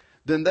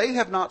 then they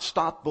have not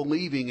stopped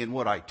believing in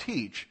what I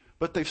teach,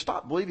 but they've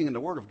stopped believing in the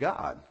Word of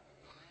God.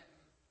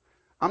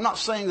 I'm not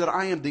saying that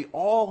I am the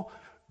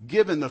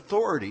all-given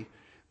authority,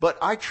 but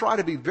I try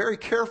to be very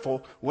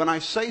careful when I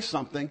say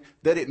something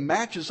that it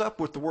matches up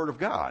with the Word of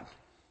God.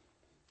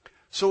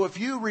 So if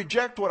you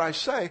reject what I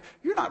say,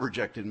 you're not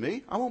rejecting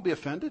me. I won't be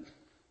offended.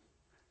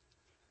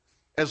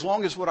 As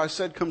long as what I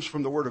said comes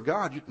from the Word of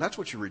God, that's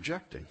what you're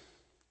rejecting.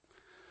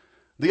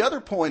 The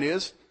other point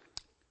is,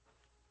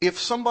 if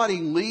somebody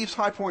leaves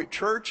High Point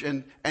Church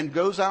and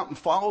goes out and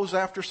follows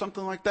after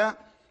something like that,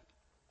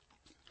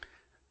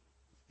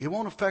 it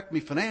won't affect me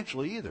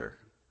financially either,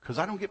 because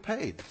I don't get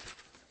paid.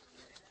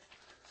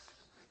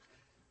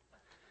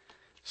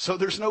 So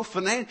there's no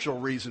financial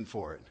reason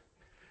for it.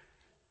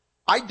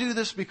 I do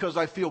this because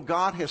I feel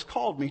God has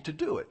called me to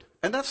do it.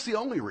 And that's the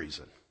only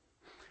reason.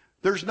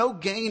 There's no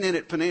gain in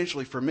it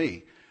financially for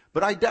me.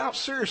 But I doubt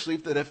seriously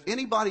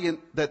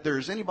that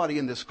there's anybody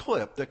in this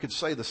clip that could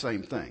say the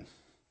same thing.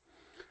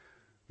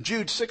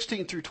 Jude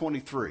 16 through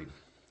 23,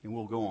 and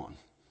we'll go on.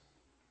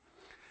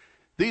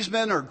 These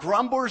men are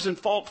grumblers and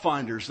fault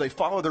finders. They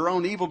follow their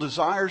own evil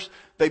desires.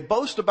 They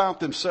boast about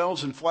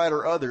themselves and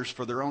flatter others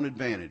for their own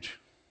advantage.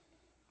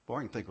 Boy, I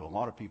can think of a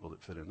lot of people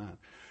that fit in that.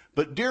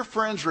 But dear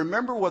friends,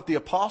 remember what the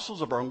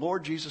apostles of our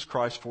Lord Jesus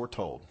Christ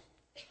foretold.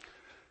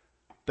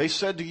 They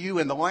said to you,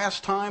 in the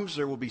last times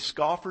there will be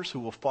scoffers who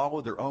will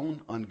follow their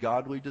own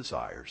ungodly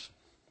desires.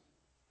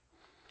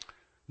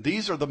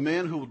 These are the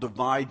men who will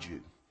divide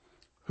you,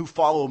 who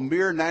follow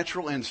mere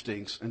natural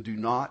instincts and do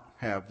not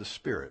have the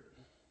Spirit.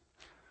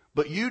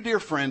 But you, dear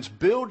friends,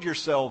 build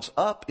yourselves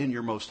up in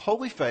your most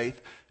holy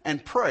faith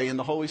and pray in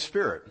the Holy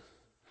Spirit.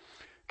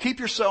 Keep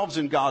yourselves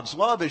in God's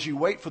love as you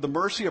wait for the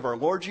mercy of our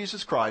Lord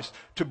Jesus Christ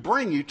to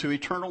bring you to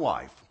eternal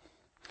life.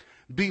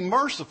 Be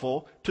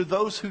merciful to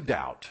those who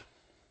doubt.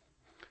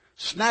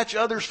 Snatch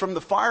others from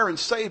the fire and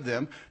save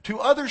them. To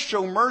others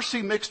show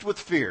mercy mixed with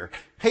fear,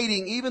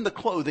 hating even the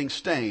clothing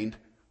stained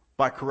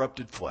by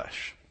corrupted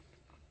flesh.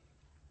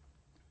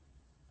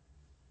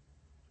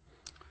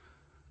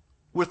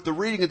 With the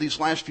reading of these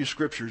last few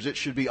scriptures, it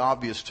should be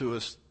obvious to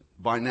us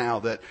by now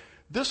that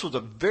this was a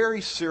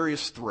very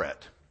serious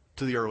threat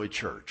to the early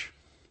church.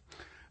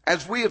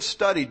 As we have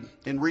studied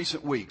in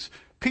recent weeks,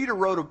 Peter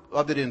wrote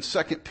of it in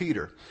 2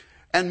 Peter.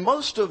 And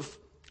most of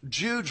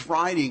Jude's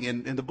writing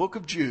in the book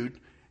of Jude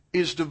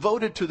is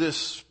devoted to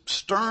this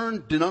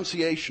stern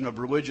denunciation of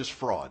religious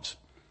frauds.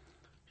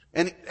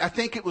 And I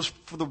think it was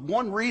for the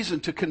one reason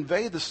to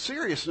convey the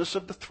seriousness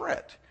of the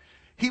threat.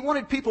 He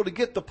wanted people to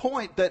get the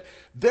point that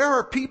there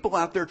are people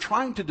out there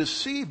trying to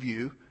deceive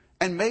you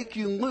and make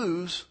you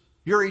lose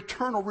your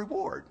eternal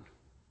reward.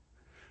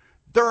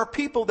 There are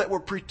people that will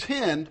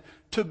pretend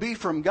to be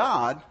from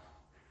God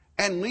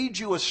and lead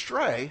you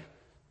astray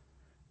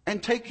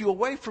and take you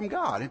away from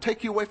God and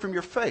take you away from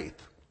your faith.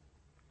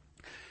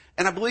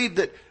 And I believe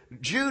that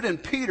Jude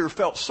and Peter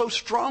felt so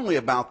strongly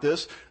about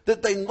this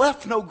that they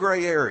left no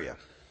gray area.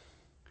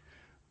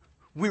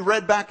 We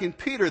read back in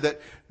Peter that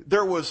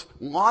there was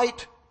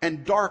light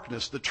and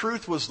darkness. The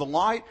truth was the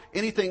light.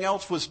 Anything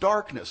else was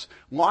darkness.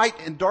 Light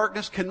and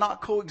darkness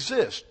cannot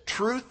coexist.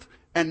 Truth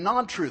and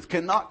non-truth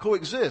cannot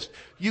coexist.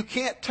 You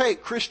can't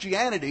take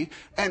Christianity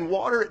and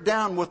water it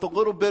down with a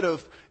little bit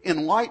of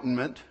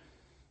enlightenment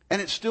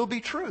and it still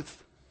be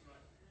truth.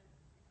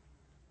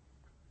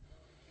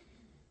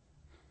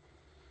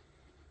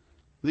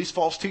 These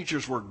false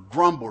teachers were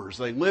grumblers.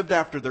 They lived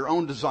after their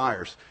own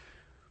desires.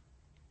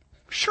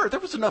 Sure, there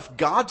was enough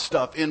God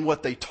stuff in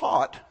what they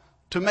taught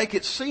to make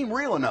it seem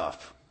real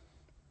enough.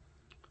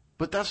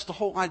 But that's the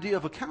whole idea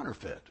of a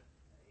counterfeit.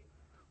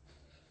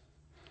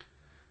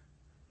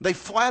 They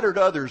flattered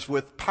others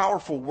with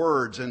powerful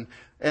words and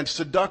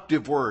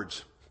seductive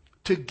words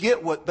to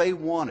get what they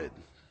wanted.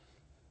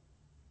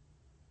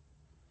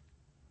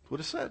 That's what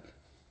it said.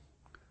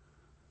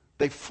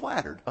 They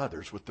flattered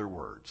others with their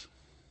words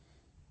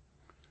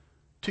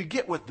to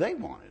get what they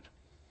wanted.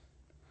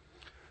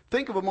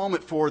 Think of a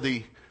moment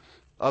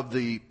of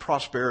the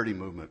prosperity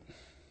movement.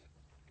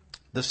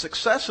 The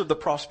success of the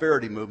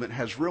prosperity movement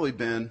has really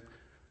been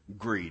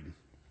greed.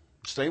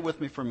 Stay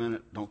with me for a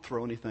minute. Don't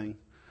throw anything.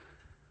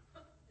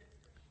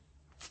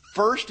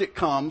 First, it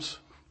comes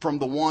from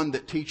the one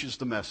that teaches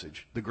the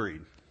message, the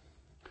greed.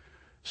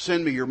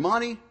 Send me your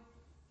money,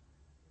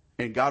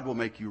 and God will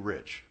make you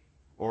rich.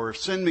 Or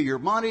send me your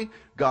money,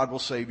 God will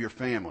save your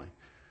family.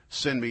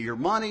 Send me your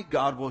money,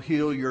 God will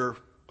heal your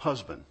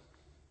husband.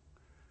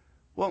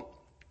 Well,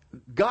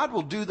 God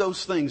will do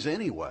those things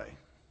anyway.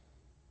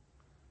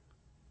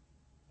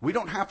 We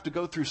don't have to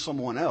go through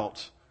someone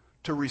else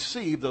to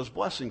receive those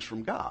blessings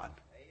from God.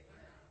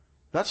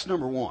 That's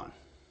number one.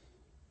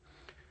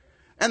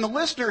 And the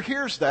listener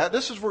hears that.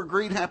 This is where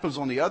greed happens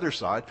on the other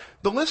side.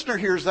 The listener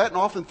hears that and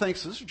often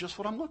thinks, this is just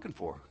what I'm looking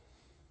for.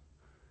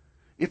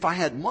 If I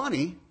had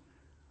money,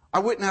 I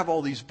wouldn't have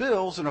all these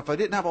bills. And if I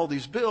didn't have all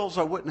these bills,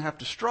 I wouldn't have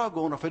to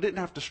struggle. And if I didn't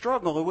have to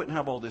struggle, I wouldn't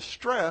have all this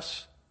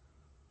stress.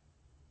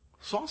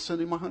 So I'll send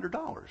him $100.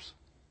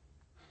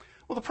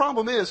 Well, the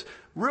problem is,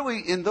 really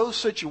in those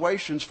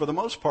situations, for the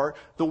most part,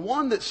 the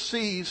one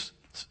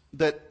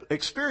that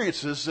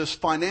experiences this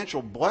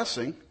financial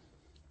blessing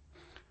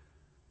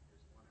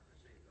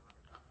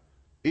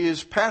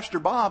is Pastor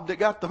Bob that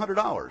got the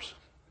 $100.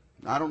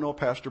 I don't know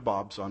Pastor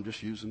Bob, so I'm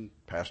just using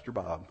Pastor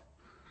Bob.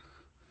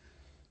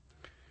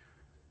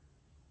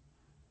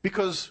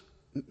 Because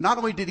not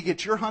only did he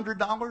get your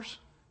 $100,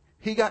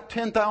 he got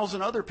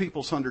 10,000 other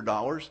people's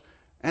 $100,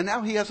 and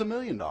now he has $1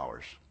 million.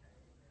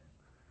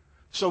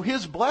 So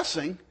his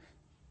blessing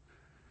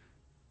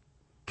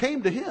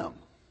came to him.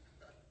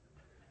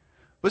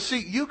 But see,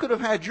 you could have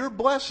had your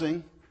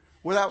blessing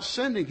without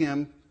sending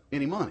him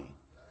any money.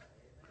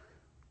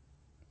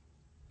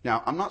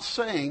 Now, I'm not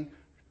saying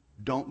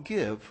don't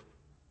give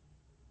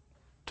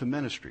to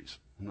ministries.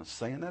 I'm not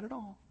saying that at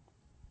all.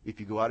 If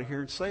you go out of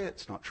here and say it,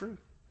 it's not true.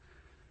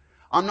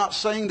 I'm not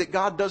saying that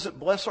God doesn't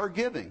bless our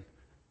giving.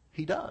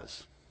 He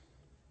does.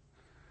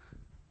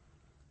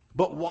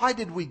 But why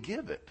did we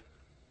give it?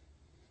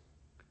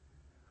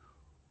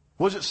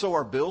 Was it so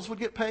our bills would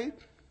get paid?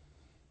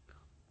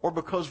 Or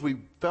because we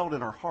felt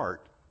in our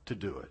heart to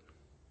do it?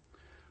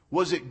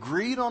 Was it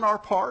greed on our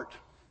part?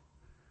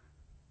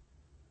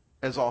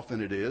 As often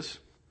it is.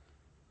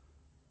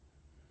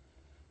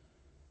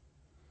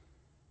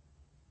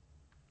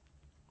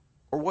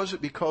 Or was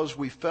it because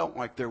we felt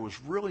like there was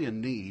really a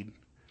need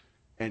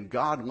and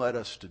God led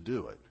us to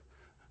do it?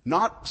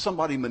 Not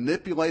somebody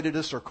manipulated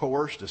us or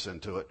coerced us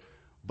into it,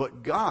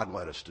 but God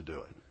led us to do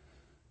it.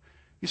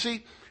 You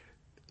see,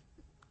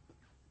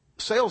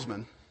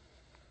 salesmen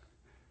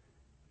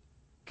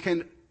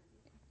can,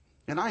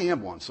 and I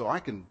am one, so I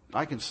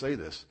can say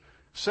this.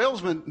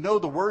 Salesmen know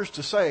the words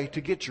to say to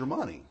get your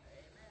money.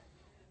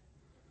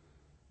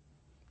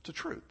 It's the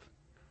truth.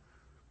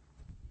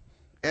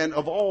 And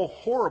of all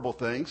horrible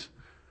things,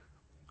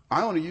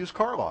 I own a used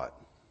car lot.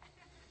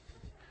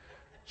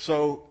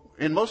 So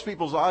in most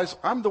people's eyes,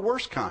 I'm the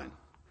worst kind.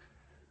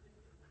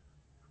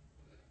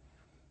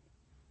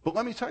 But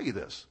let me tell you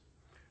this.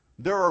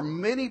 There are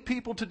many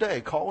people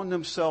today calling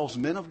themselves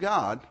men of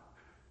God,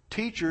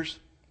 teachers,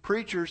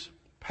 preachers,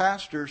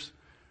 pastors,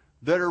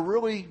 that are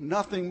really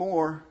nothing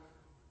more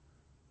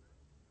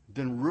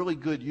than really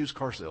good used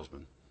car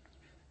salesmen.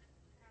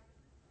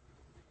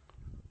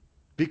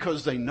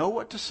 Because they know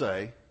what to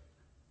say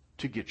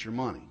to get your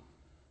money.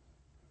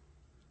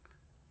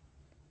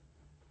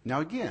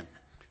 Now again,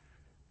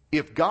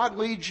 if God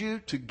leads you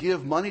to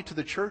give money to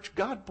the church,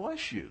 God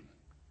bless you.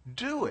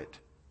 Do it.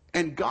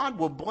 And God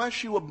will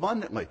bless you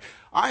abundantly.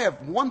 I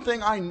have one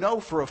thing I know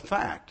for a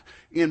fact.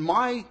 In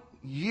my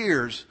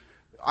years,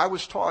 I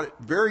was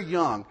taught very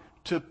young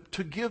to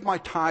give my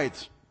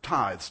tithes,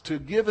 to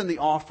give in the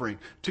offering,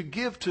 to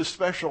give to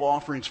special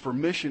offerings for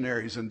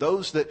missionaries and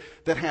those that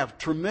have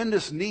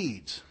tremendous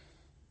needs.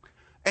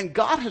 And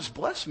God has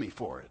blessed me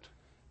for it.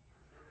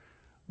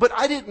 But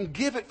I didn't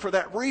give it for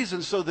that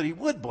reason so that He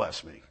would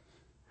bless me.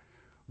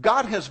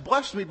 God has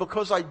blessed me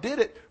because I did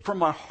it from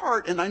my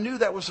heart and I knew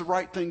that was the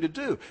right thing to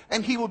do.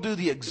 And He will do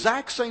the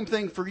exact same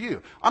thing for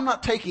you. I'm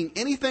not taking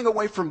anything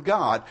away from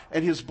God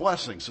and His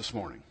blessings this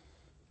morning.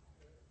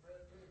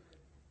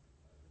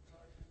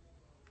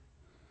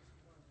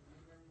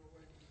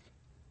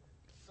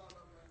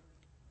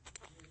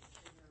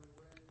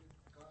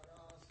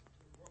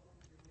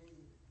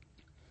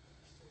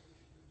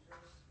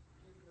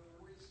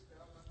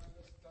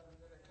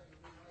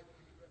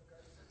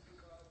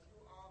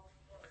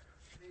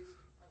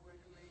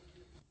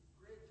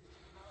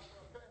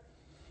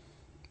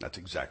 That's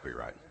exactly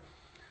right.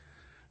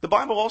 The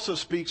Bible also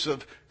speaks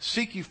of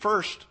seek ye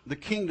first the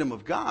kingdom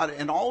of God,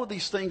 and all of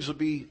these things will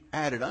be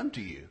added unto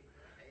you.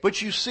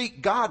 But you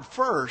seek God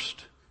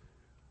first.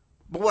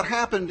 But what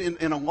happened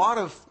in a lot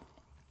of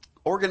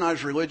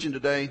organized religion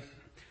today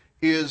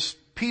is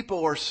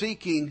people are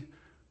seeking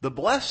the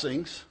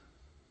blessings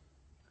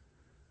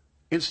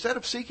instead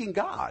of seeking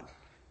God.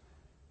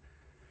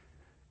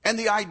 And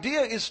the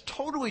idea is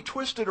totally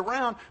twisted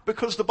around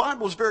because the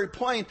Bible is very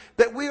plain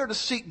that we are to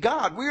seek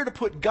God. We are to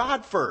put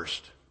God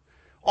first.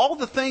 All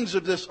the things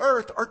of this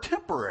earth are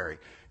temporary.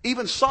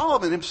 Even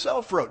Solomon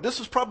himself wrote, this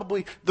is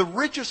probably the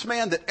richest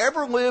man that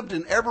ever lived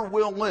and ever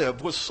will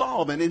live, was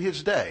Solomon in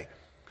his day.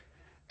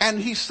 And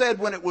he said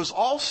when it was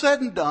all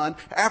said and done,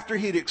 after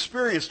he'd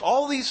experienced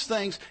all these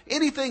things,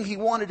 anything he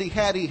wanted, he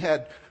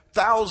had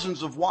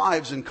thousands of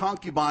wives and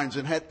concubines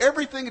and had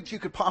everything that you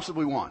could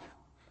possibly want.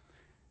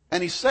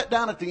 And he sat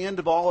down at the end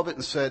of all of it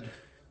and said,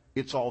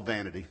 it's all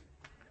vanity.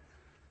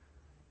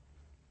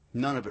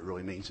 None of it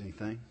really means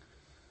anything.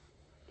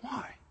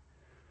 Why?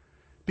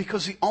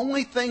 Because the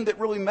only thing that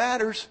really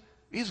matters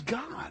is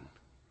God.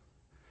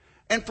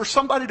 And for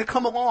somebody to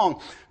come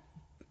along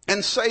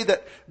and say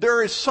that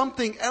there is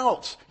something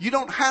else, you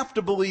don't have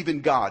to believe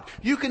in God.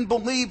 You can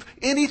believe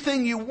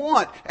anything you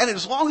want, and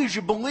as long as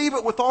you believe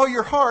it with all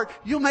your heart,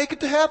 you'll make it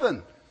to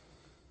heaven.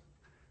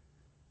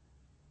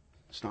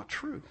 It's not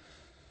true.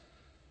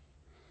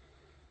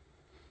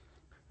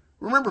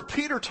 Remember,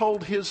 Peter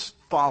told his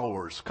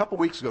followers, a couple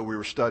weeks ago we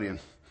were studying,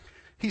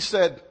 he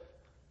said,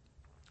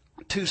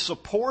 to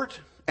support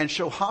and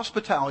show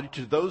hospitality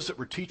to those that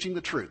were teaching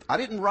the truth. I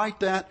didn't write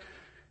that.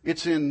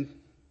 It's in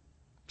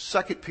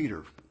 2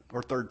 Peter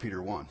or 3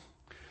 Peter 1.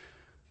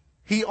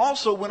 He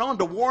also went on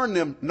to warn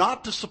them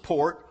not to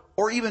support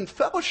or even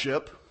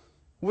fellowship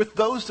with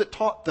those that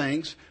taught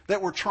things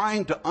that were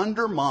trying to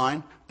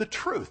undermine the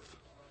truth.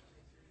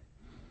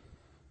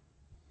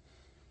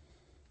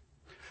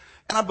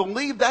 And I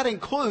believe that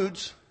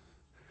includes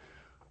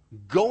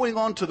going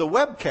onto the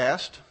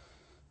webcast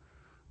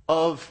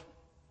of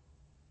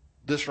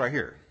this right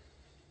here.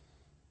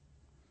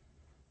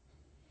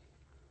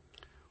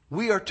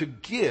 We are to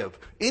give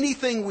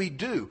anything we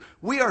do.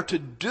 We are to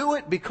do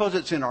it because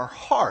it's in our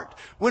heart.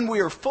 When we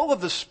are full of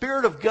the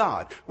Spirit of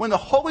God, when the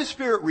Holy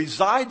Spirit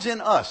resides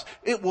in us,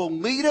 it will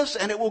lead us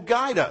and it will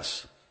guide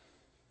us.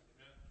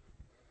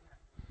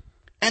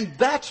 And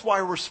that's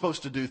why we're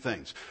supposed to do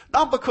things.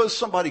 Not because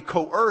somebody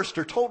coerced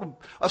or told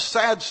a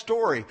sad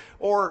story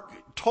or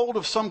told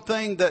of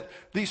something that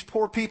these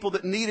poor people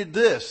that needed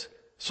this,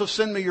 so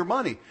send me your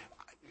money.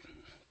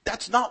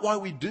 That's not why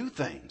we do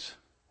things.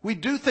 We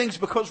do things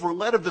because we're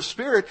led of the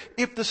Spirit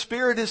if the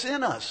Spirit is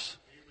in us.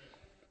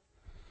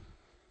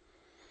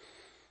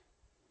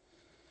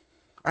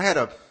 I had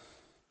a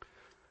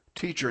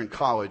teacher in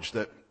college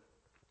that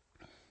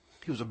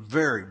he was a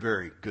very,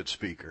 very good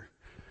speaker.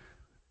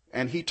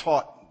 And he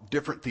taught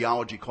different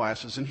theology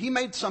classes. And he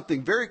made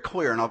something very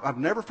clear, and I've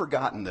never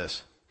forgotten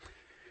this.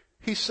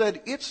 He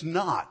said, it's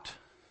not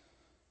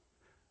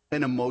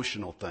an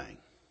emotional thing.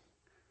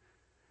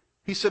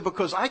 He said,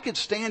 because I could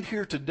stand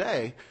here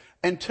today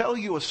and tell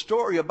you a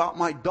story about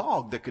my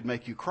dog that could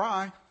make you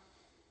cry,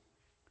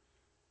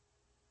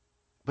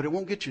 but it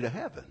won't get you to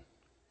heaven.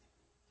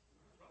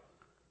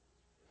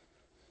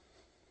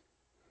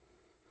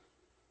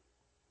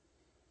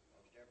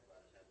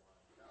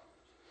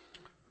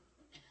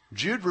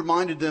 Jude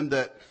reminded them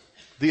that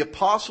the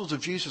apostles of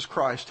Jesus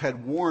Christ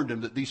had warned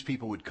them that these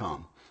people would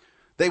come.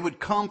 They would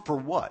come for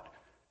what?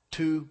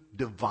 To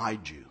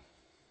divide you.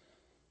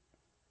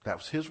 That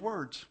was his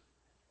words.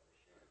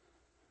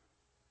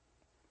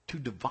 To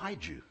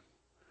divide you.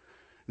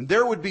 And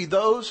there would be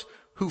those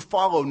who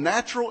follow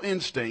natural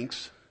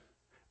instincts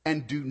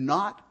and do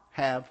not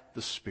have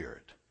the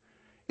Spirit.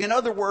 In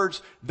other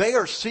words, they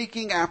are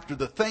seeking after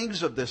the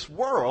things of this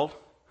world,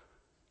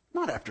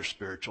 not after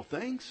spiritual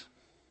things.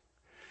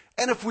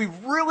 And if we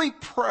really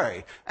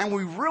pray and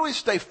we really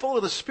stay full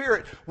of the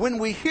Spirit, when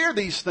we hear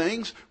these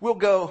things, we'll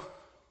go,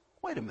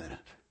 wait a minute,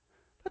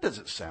 that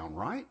doesn't sound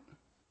right.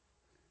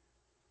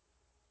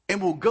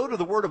 And we'll go to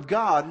the Word of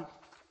God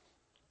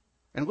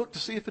and look to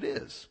see if it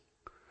is.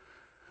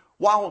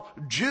 While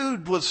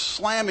Jude was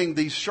slamming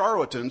these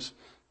charlatans,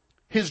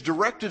 his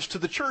directives to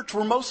the church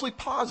were mostly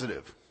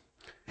positive.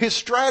 His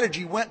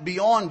strategy went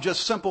beyond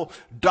just simple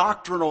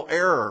doctrinal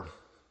error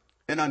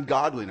and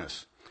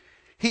ungodliness.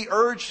 He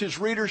urged his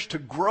readers to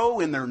grow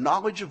in their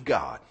knowledge of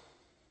God.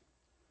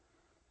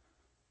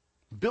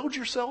 Build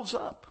yourselves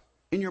up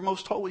in your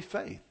most holy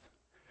faith.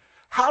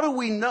 How do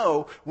we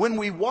know when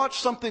we watch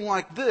something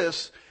like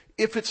this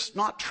if it's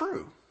not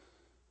true?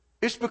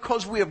 It's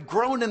because we have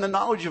grown in the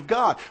knowledge of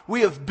God.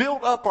 We have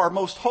built up our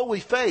most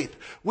holy faith.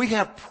 We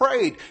have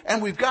prayed,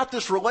 and we've got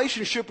this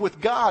relationship with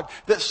God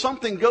that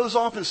something goes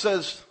off and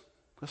says,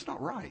 that's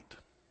not right.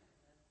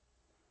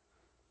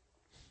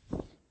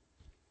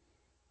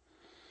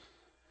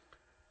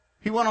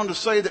 He went on to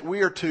say that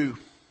we are to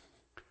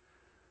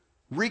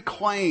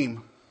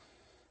reclaim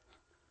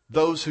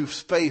those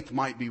whose faith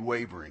might be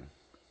wavering.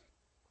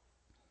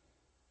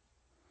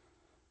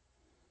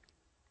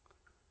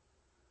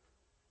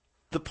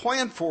 The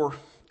plan for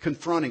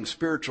confronting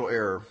spiritual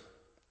error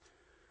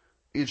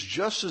is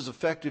just as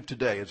effective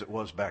today as it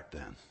was back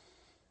then.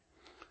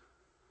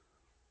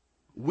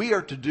 We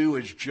are to do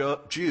as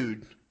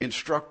Jude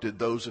instructed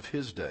those of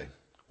his day.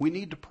 We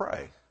need to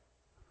pray.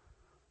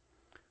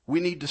 We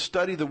need to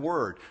study the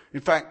Word. In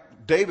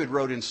fact, David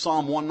wrote in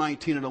Psalm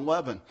 119 and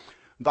 11,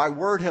 Thy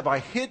word I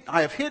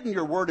have hidden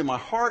your word in my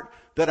heart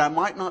that I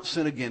might not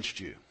sin against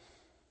you.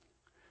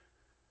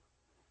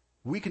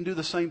 We can do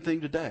the same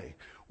thing today.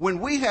 When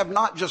we have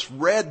not just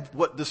read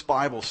what this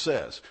Bible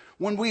says,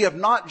 when we have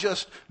not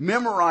just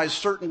memorized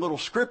certain little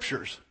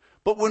scriptures,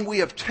 but when we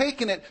have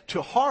taken it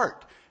to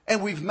heart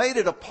and we've made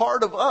it a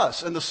part of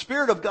us and the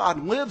Spirit of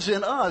God lives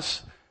in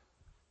us,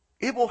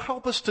 it will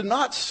help us to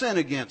not sin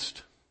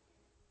against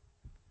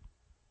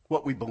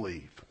what we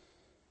believe.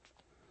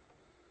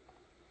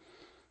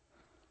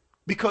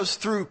 Because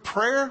through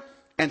prayer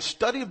and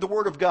study of the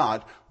Word of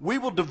God, we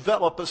will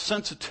develop a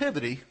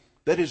sensitivity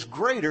that is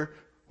greater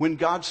when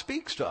God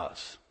speaks to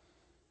us.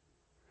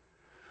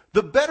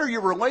 the better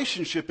your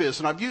relationship is.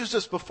 And I've used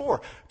this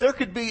before. There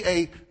could be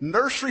a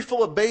nursery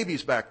full of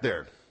babies back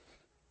there.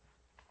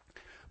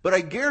 But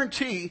I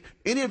guarantee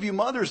any of you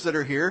mothers that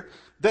are here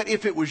that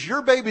if it was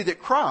your baby that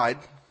cried,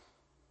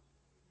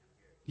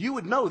 you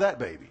would know that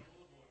baby.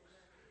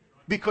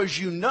 Because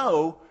you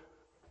know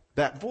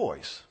that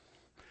voice.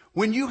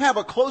 When you have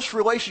a close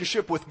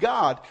relationship with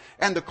God,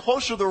 and the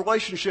closer the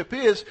relationship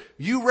is,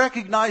 you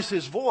recognize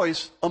His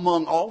voice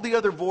among all the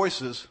other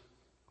voices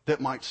that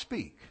might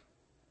speak.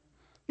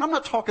 And I'm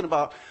not talking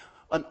about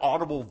an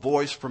audible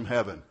voice from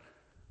heaven.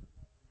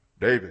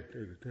 David,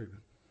 David,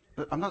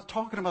 David. I'm not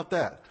talking about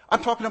that.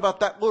 I'm talking about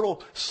that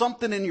little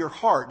something in your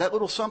heart, that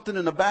little something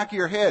in the back of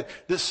your head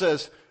that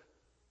says,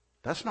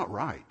 that's not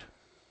right.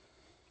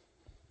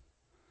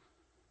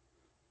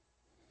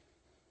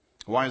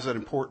 Why is that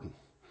important?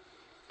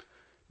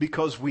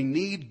 Because we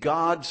need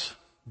God's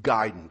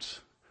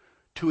guidance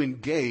to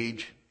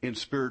engage in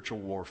spiritual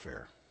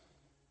warfare.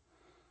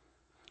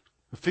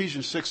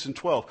 Ephesians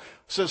 6:12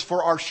 says,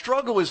 for our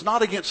struggle is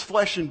not against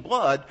flesh and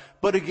blood,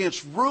 but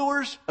against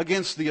rulers,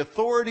 against the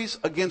authorities,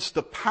 against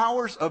the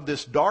powers of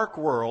this dark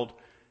world,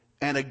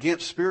 and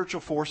against spiritual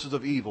forces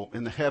of evil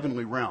in the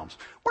heavenly realms.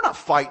 We're not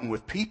fighting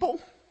with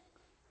people.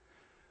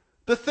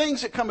 The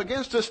things that come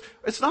against us,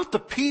 it's not the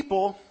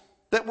people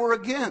that we're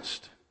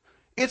against.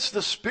 It's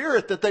the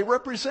spirit that they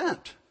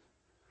represent.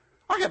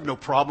 I have no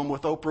problem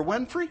with Oprah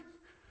Winfrey.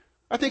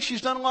 I think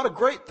she's done a lot of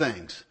great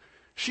things.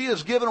 She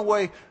has given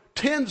away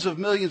tens of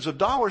millions of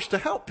dollars to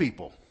help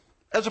people.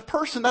 As a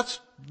person, that's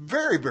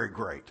very, very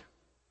great.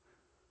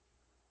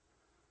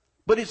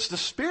 But it's the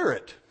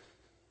spirit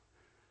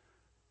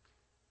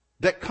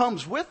that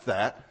comes with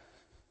that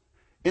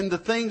in the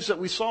things that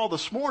we saw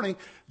this morning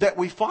that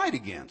we fight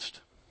against.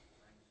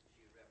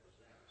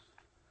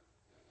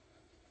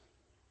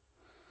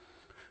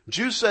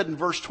 Jude said in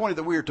verse 20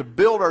 that we are to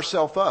build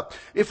ourselves up.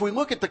 If we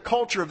look at the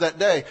culture of that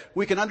day,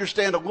 we can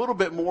understand a little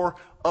bit more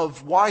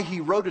of why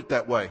he wrote it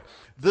that way.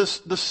 The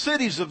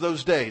cities of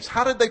those days,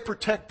 how did they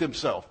protect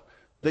themselves?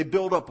 They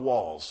built up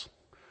walls.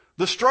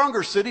 The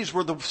stronger cities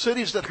were the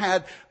cities that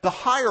had the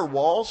higher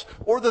walls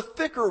or the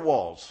thicker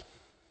walls.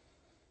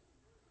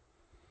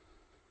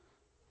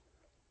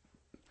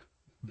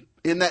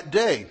 In that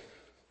day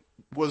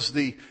was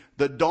the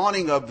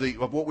dawning of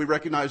what we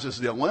recognize as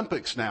the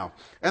Olympics now.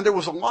 And there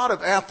was a lot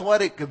of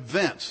athletic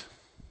events.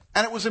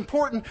 And it was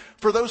important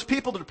for those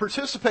people that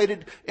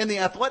participated in the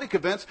athletic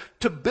events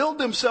to build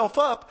themselves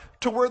up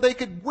to where they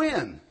could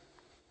win.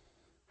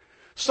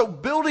 So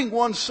building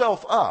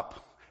oneself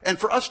up, and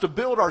for us to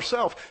build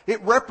ourselves,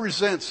 it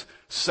represents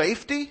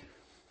safety,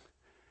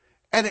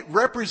 and it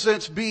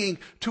represents being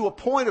to a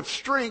point of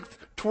strength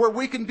to where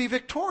we can be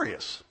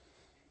victorious.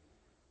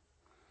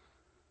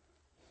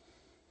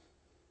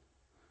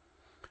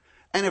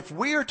 And if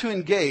we are to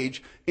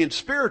engage in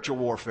spiritual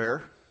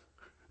warfare,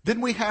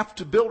 then we have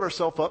to build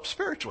ourselves up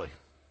spiritually.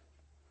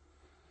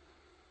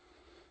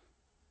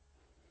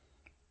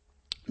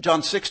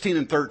 John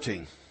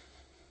 16:13.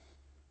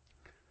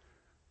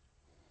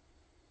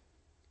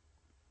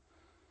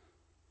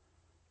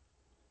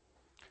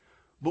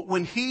 But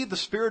when He, the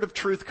Spirit of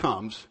truth,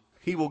 comes,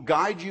 He will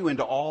guide you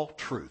into all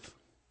truth.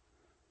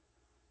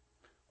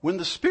 When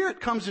the Spirit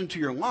comes into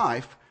your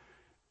life,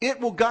 it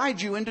will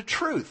guide you into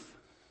truth.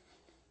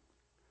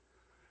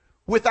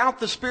 Without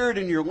the Spirit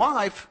in your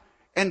life,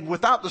 and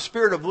without the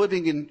Spirit of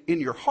living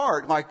in your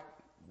heart, like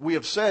we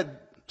have said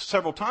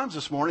several times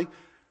this morning,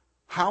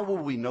 how will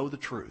we know the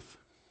truth?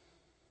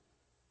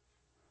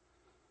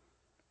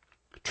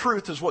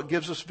 Truth is what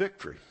gives us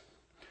victory.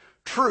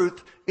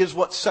 Truth is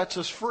what sets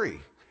us free.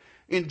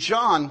 In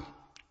John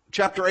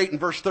chapter 8 and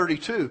verse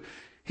 32,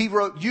 he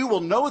wrote, you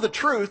will know the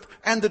truth,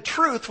 and the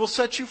truth will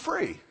set you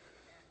free.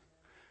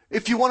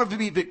 If you want to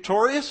be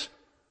victorious,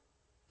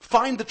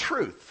 find the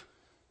truth.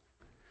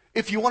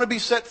 If you want to be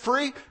set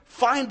free,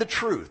 find the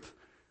truth.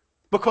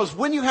 Because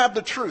when you have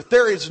the truth,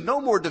 there is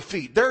no more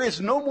defeat. There is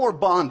no more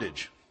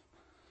bondage.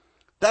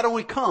 That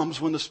only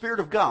comes when the Spirit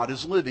of God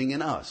is living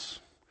in us.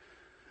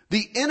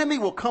 The enemy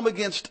will come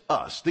against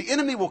us. The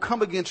enemy will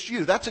come against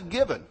you. That's a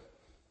given.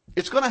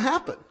 It's going to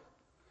happen.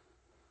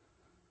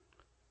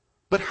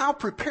 But how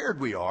prepared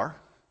we are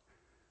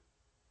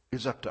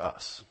is up to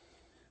us.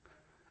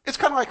 It's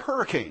kind of like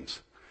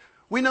hurricanes.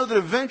 We know that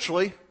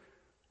eventually,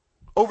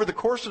 over the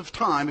course of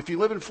time, if you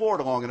live in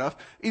Florida long enough,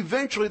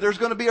 eventually there's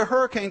going to be a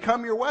hurricane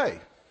come your way.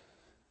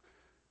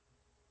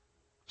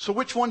 So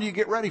which one do you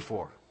get ready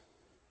for?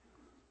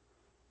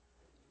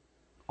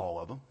 All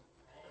of them.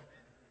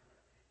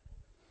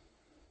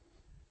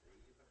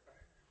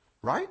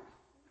 Right?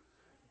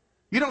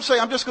 You don't say,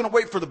 I'm just going to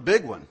wait for the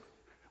big one.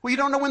 Well, you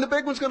don't know when the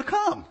big one's going to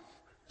come.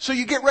 So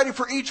you get ready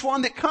for each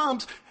one that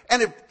comes.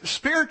 And if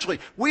spiritually,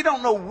 we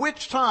don't know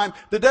which time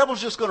the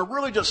devil's just going to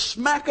really just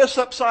smack us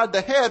upside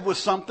the head with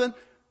something.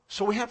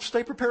 So we have to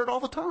stay prepared all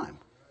the time.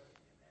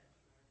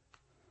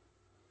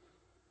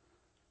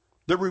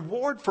 The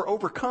reward for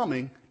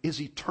overcoming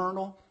is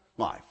eternal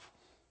life.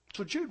 That's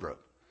what Jude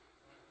wrote.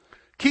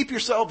 Keep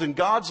yourselves in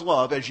God's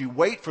love as you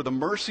wait for the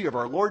mercy of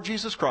our Lord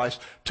Jesus Christ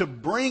to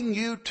bring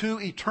you to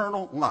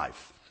eternal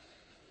life.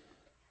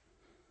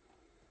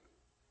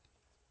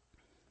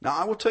 Now,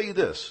 I will tell you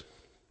this.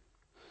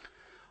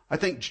 I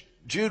think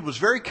Jude was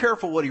very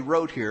careful what he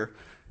wrote here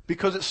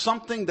because it's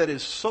something that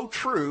is so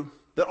true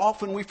that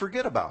often we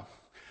forget about.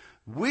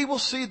 We will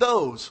see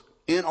those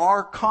in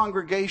our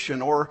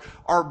congregation or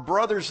our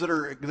brothers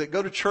that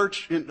go to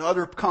church in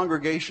other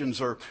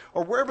congregations or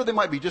wherever they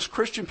might be, just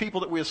Christian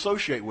people that we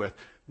associate with.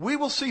 We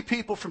will see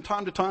people from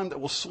time to time that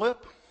will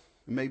slip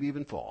and maybe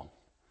even fall.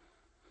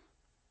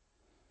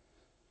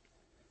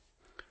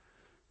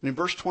 And in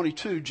verse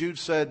 22, Jude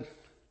said,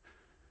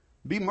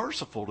 be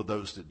merciful to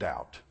those that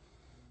doubt.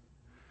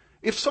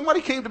 If somebody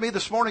came to me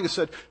this morning and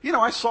said,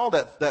 I saw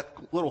that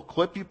little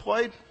clip you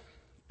played,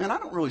 and I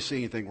don't really see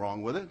anything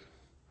wrong with it.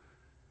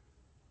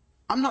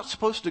 I'm not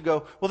supposed to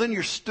go, well, then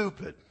you're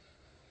stupid.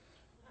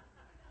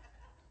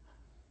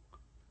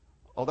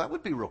 Oh, that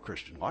would be real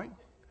Christian-like.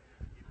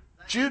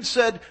 Jude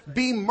said,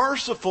 be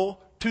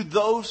merciful to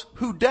those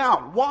who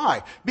doubt.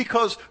 Why?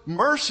 Because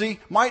mercy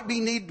might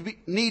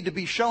need to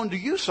be shown to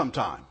you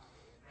sometime.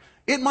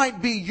 It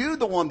might be you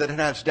the one that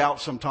has doubt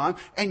sometime,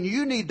 and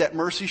you need that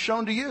mercy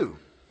shown to you.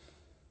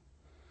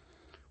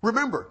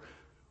 Remember,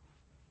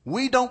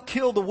 we don't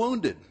kill the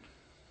wounded.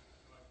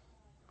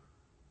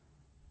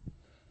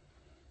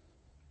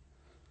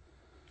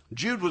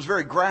 Jude was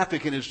very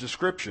graphic in his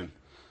description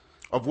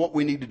of what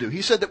we need to do.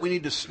 He said that we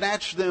need to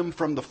snatch them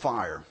from the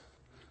fire.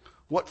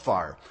 What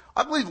fire?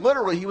 I believe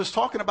literally he was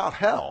talking about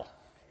hell.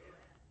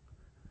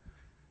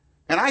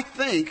 And I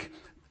think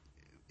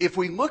if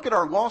we look at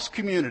our lost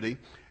community,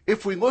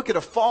 if we look at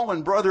a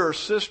fallen brother or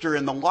sister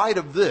in the light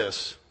of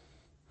this,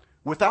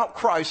 without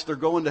Christ they're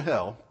going to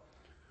hell,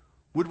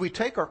 would we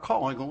take our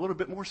calling a little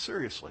bit more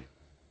seriously?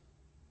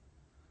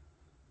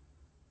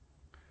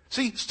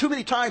 See, too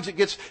many times it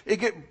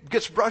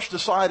gets brushed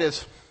aside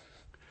as,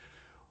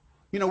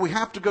 we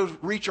have to go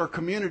reach our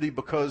community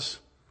because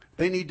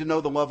they need to know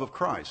the love of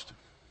Christ.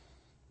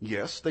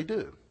 Yes, they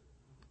do.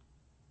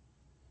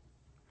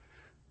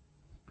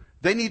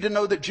 They need to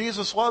know that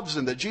Jesus loves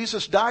them, that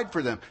Jesus died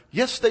for them.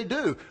 Yes, they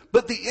do.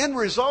 But the end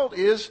result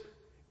is,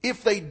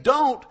 if they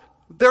don't,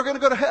 they're going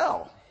to go to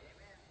hell.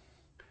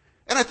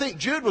 And I think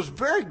Jude was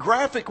very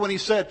graphic when he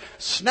said,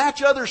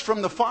 snatch others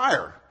from the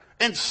fire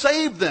and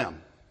save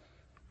them.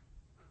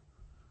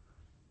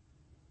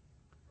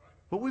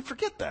 But we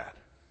forget that.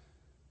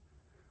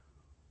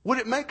 Would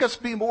it make us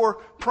be more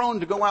prone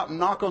to go out and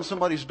knock on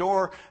somebody's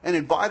door and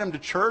invite them to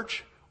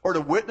church or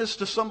to witness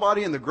to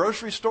somebody in the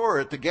grocery store or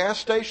at the gas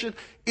station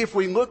if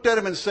we looked at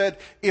them and said,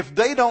 if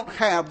they don't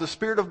have the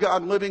Spirit of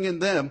God living in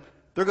them,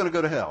 they're going to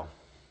go to hell?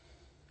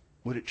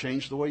 Would it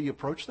change the way you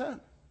approach that?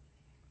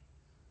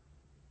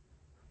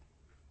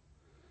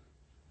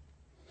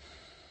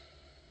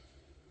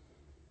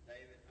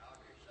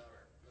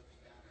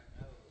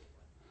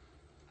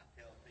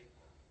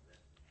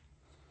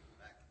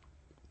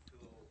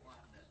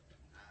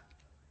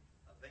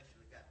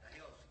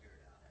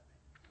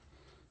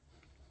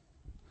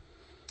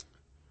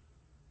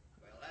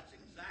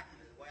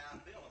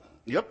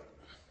 Yep.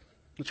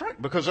 That's right,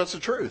 because that's the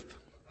truth.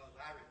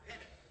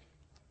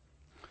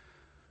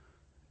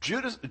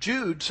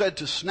 Jude said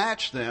to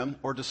snatch them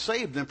or to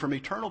save them from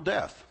eternal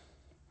death.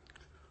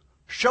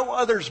 Show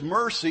others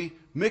mercy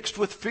mixed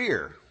with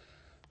fear.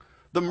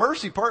 The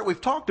mercy part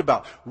we've talked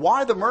about.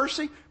 Why the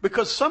mercy?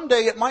 Because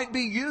someday it might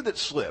be you that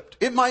slipped.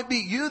 It might be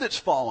you that's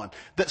fallen.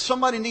 That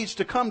somebody needs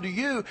to come to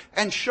you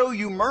and show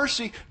you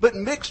mercy, but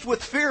mixed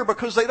with fear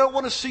because they don't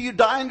want to see you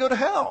die and go to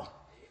hell.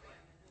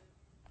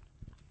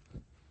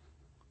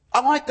 I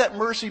like that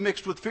mercy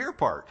mixed with fear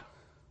part.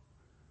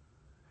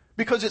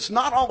 Because it's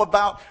not all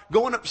about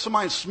going up to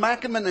somebody and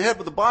smacking them in the head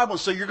with the Bible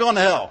and say, you're going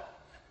to hell.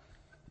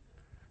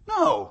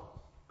 No.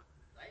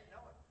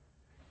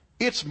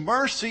 It's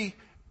mercy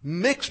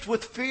mixed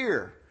with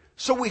fear.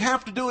 So we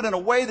have to do it in a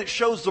way that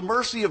shows the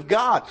mercy of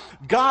God.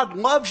 God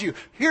loves you.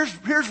 Here's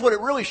what it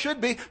really should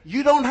be.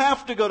 You don't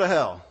have to go to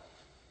hell.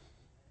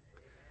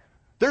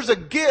 There's a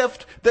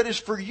gift that is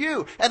for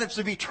you, and it's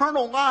of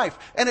eternal life,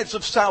 and it's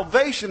of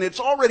salvation. It's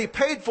already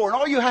paid for, and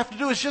all you have to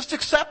do is just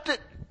accept it.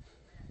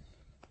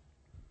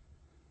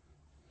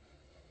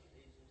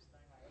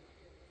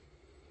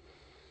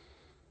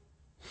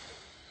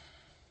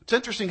 It's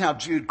interesting how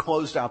Jude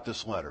closed out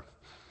this letter.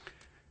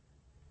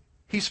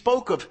 He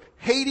spoke of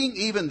hating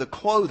even the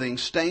clothing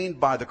stained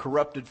by the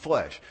corrupted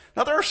flesh.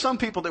 Now, there are some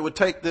people that would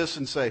take this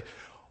and say,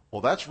 well,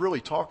 that's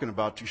really talking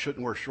about you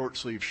shouldn't wear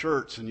short-sleeve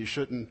shirts and you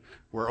shouldn't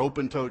wear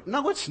open-toed.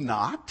 No, it's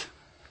not.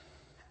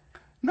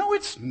 No,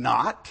 it's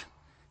not.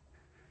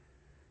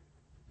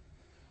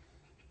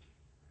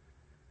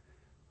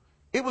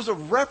 It was a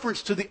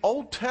reference to the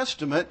Old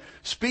Testament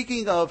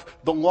speaking of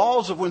the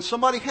laws of when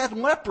somebody had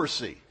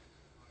leprosy.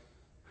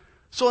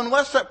 So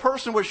unless that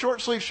person with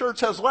short-sleeve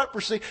shirts has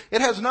leprosy,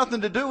 it has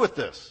nothing to do with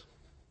this.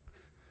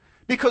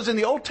 Because in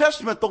the Old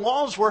Testament, the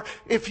laws were,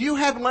 if you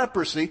had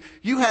leprosy,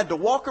 you had to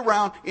walk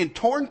around in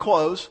torn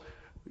clothes,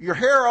 your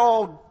hair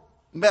all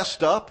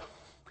messed up,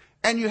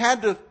 And you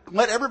had to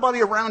let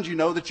everybody around you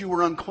know that you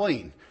were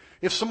unclean.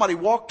 If somebody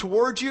walked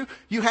towards you,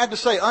 you had to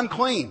say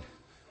unclean,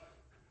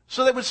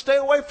 so they would stay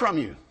away from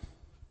you.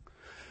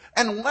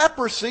 And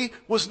leprosy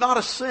was not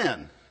a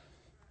sin.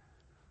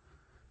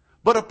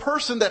 But a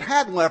person that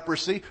had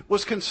leprosy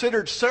was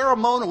considered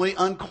ceremonially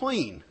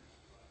unclean.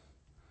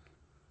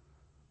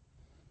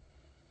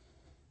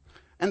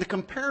 And the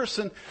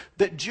comparison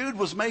that Jude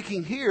was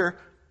making here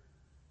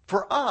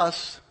for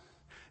us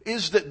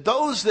is that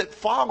those that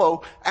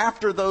follow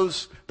after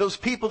those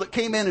people that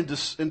came in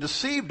and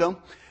deceived them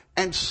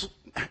and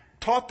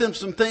taught them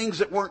some things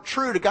that weren't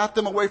true to got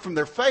them away from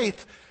their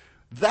faith,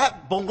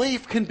 that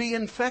belief can be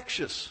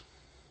infectious.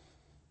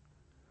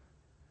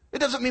 It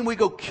doesn't mean we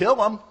go kill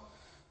them.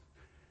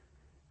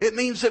 It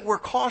means that we're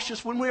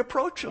cautious when we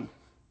approach them.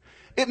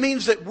 It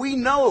means that we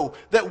know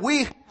that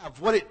we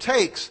have what it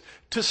takes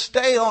to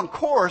stay on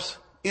course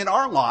in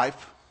our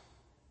life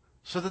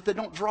so that they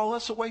don't draw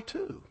us away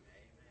too.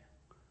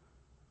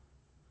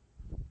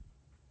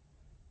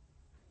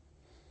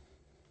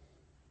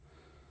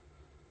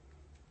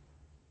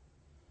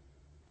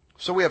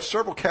 So we have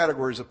several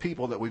categories of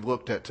people that we've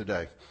looked at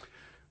today.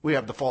 We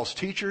have the false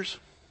teachers,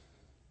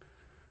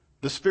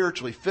 the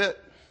spiritually fit,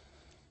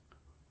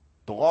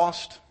 the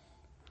lost,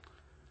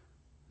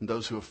 and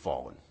those who have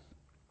fallen.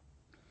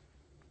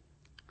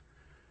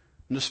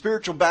 And the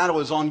spiritual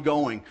battle is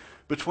ongoing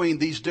between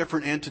these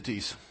different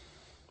entities,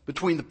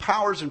 between the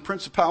powers and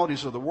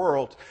principalities of the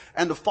world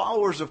and the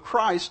followers of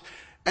Christ,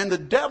 and the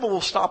devil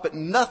will stop at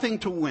nothing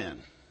to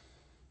win.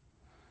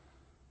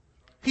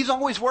 He's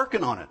always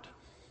working on it.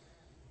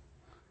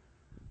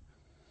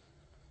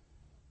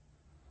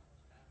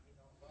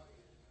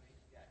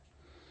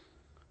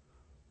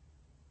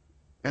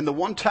 And the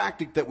one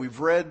tactic that we've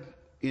read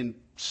in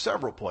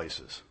several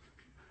places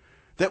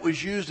that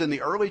was used in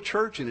the early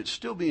church, and it's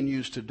still being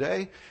used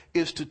today,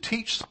 is to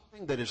teach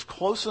something that is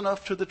close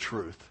enough to the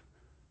truth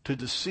to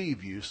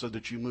deceive you so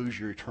that you lose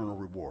your eternal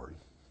reward.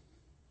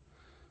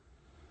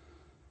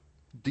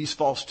 These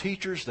false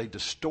teachers, they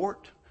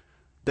distort,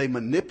 they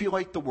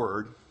manipulate the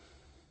word,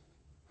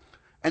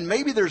 and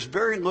maybe there's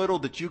very little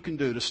that you can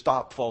do to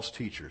stop false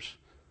teachers.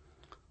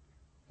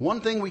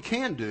 One thing we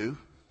can do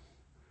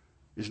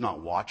is not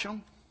watch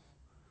them,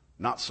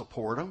 not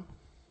support them,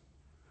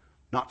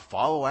 not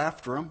follow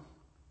after them.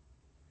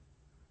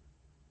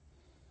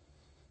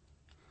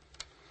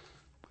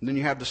 And then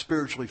you have the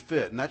spiritually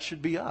fit, and that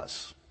should be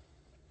us.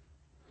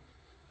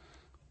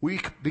 We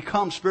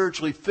become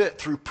spiritually fit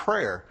through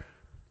prayer,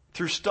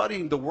 through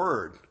studying the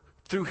Word,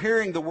 through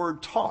hearing the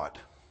Word taught.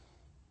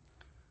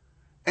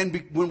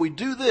 And when we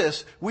do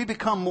this, we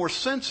become more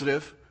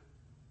sensitive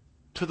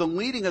to the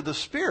leading of the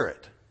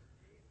Spirit,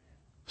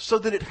 so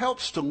that it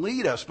helps to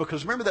lead us.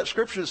 Because remember that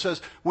scripture that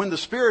says, when the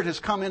Spirit has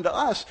come into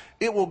us,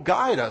 it will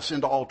guide us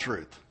into all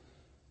truth.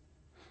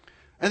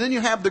 And then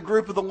you have the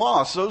group of the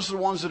lost. Those are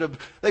the ones that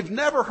they've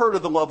never heard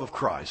of the love of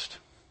Christ.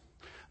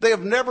 They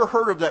have never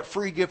heard of that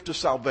free gift of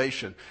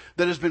salvation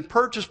that has been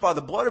purchased by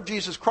the blood of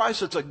Jesus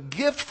Christ. It's a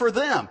gift for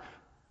them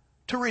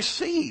to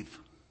receive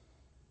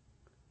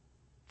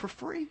for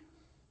free.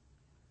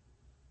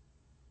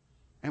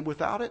 And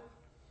without it,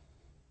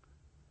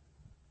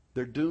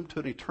 they're doomed to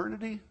an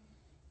eternity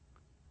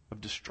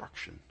of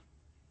destruction.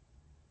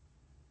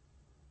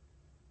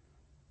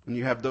 And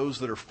you have those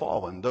that are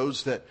fallen,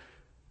 those that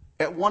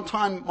at one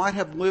time might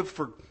have lived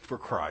for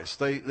Christ.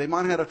 They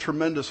might have had a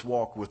tremendous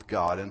walk with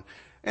God, and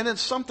then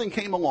something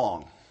came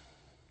along.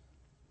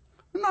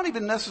 Not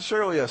even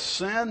necessarily a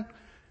sin.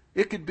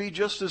 It could be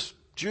just as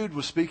Jude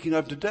was speaking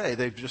of today.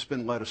 They've just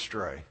been led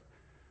astray.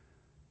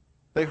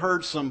 They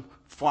heard some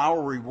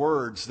flowery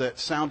words that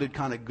sounded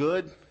kind of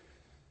good,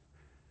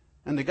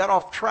 and they got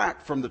off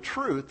track from the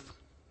truth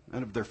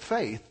and of their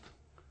faith,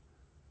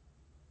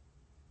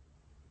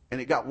 and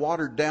it got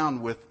watered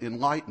down with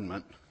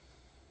enlightenment,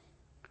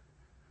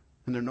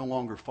 and they're no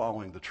longer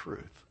following the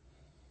truth.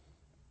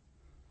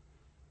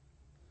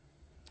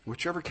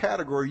 Whichever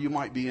category you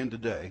might be in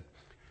today,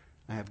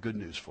 I have good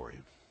news for you.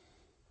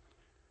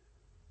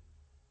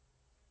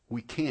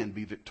 We can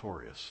be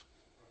victorious.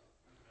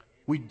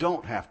 We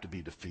don't have to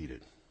be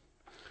defeated.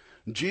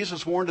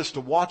 Jesus warned us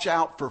to watch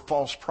out for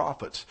false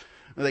prophets.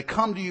 They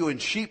come to you in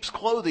sheep's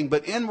clothing,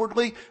 but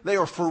inwardly they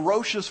are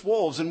ferocious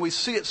wolves. And we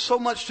see it so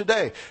much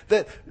today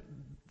that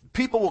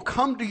people will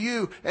come to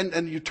you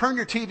and you turn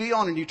your TV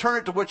on and you turn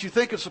it to what you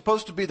think is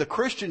supposed to be the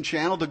Christian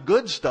channel, the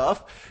good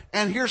stuff,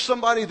 and here's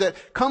somebody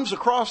that comes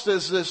across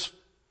as this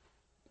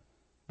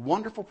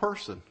wonderful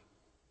person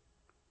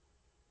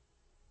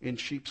in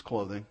sheep's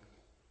clothing,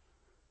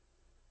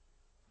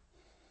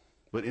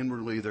 but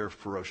inwardly they're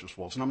ferocious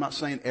wolves. And I'm not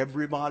saying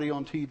everybody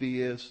on TV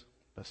is.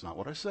 That's not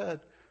what I said.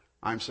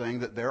 I'm saying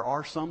that there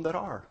are some that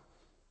are.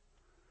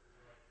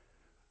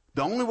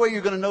 The only way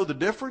you're going to know the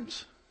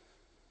difference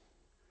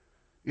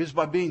is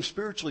by being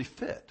spiritually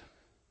fit,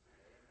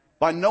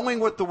 by knowing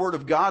what the Word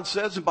of God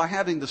says, and by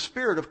having the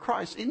Spirit of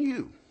Christ in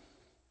you.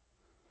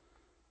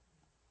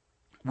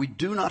 We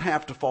do not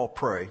have to fall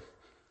prey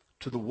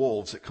to the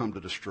wolves that come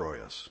to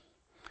destroy us.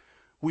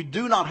 We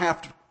do not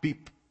have to be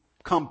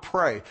come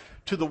prey,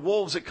 to the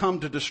wolves that come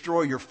to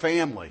destroy your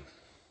family,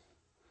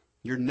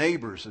 your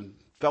neighbors, and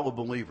fellow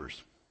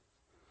believers.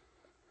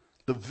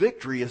 The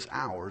victory is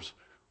ours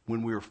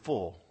when we are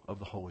full of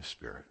the Holy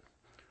Spirit.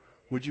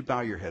 Would you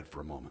bow your head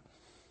for a moment?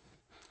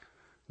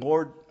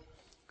 Lord,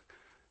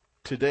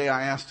 today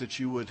I ask that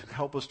you would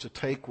help us to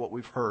take what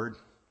we've heard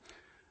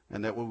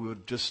and that we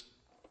would just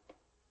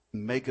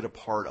make it a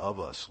part of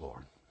us,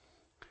 Lord.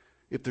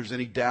 If there's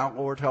any doubt,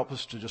 Lord, help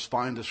us to just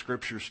find the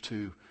scriptures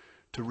to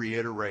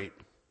reiterate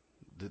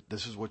that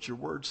this is what your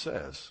word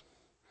says.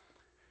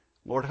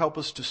 Lord, help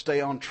us to stay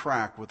on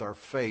track with our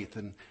faith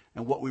and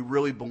what we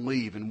really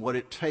believe and what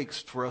it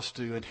takes for us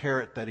to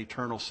inherit that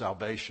eternal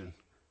salvation.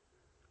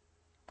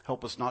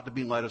 Help us not to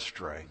be led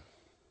astray.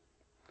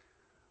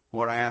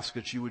 Lord, I ask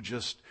that you would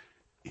just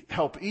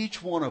help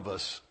each one of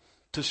us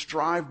to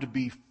strive to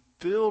be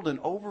filled and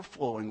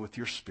overflowing with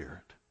your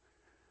Spirit.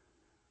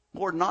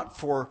 Lord, not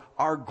for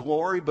our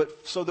glory,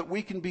 but so that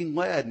we can be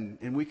led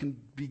and we can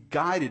be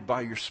guided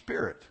by your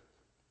Spirit.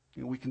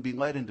 And we can be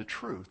led into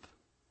truth.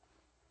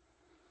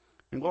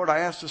 And Lord, I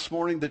ask this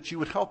morning that you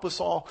would help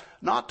us all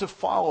not to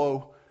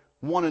follow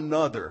one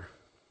another,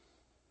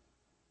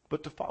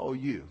 but to follow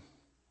you.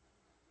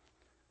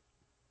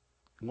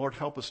 And Lord,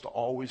 help us to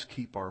always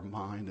keep our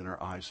mind and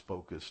our eyes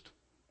focused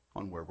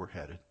on where we're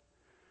headed.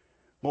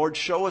 Lord,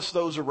 show us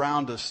those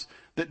around us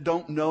that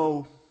don't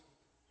know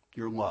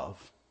your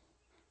love.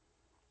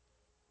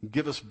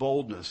 Give us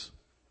boldness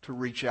to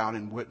reach out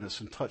and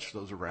witness and touch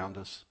those around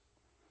us.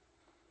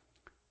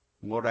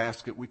 Lord, I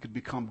ask that we could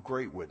become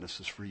great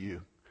witnesses for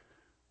you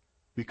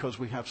because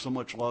we have so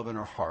much love in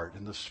our heart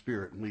and the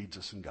Spirit leads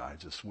us and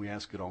guides us. We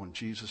ask it all in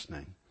Jesus'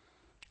 name.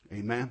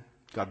 Amen.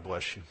 God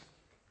bless you.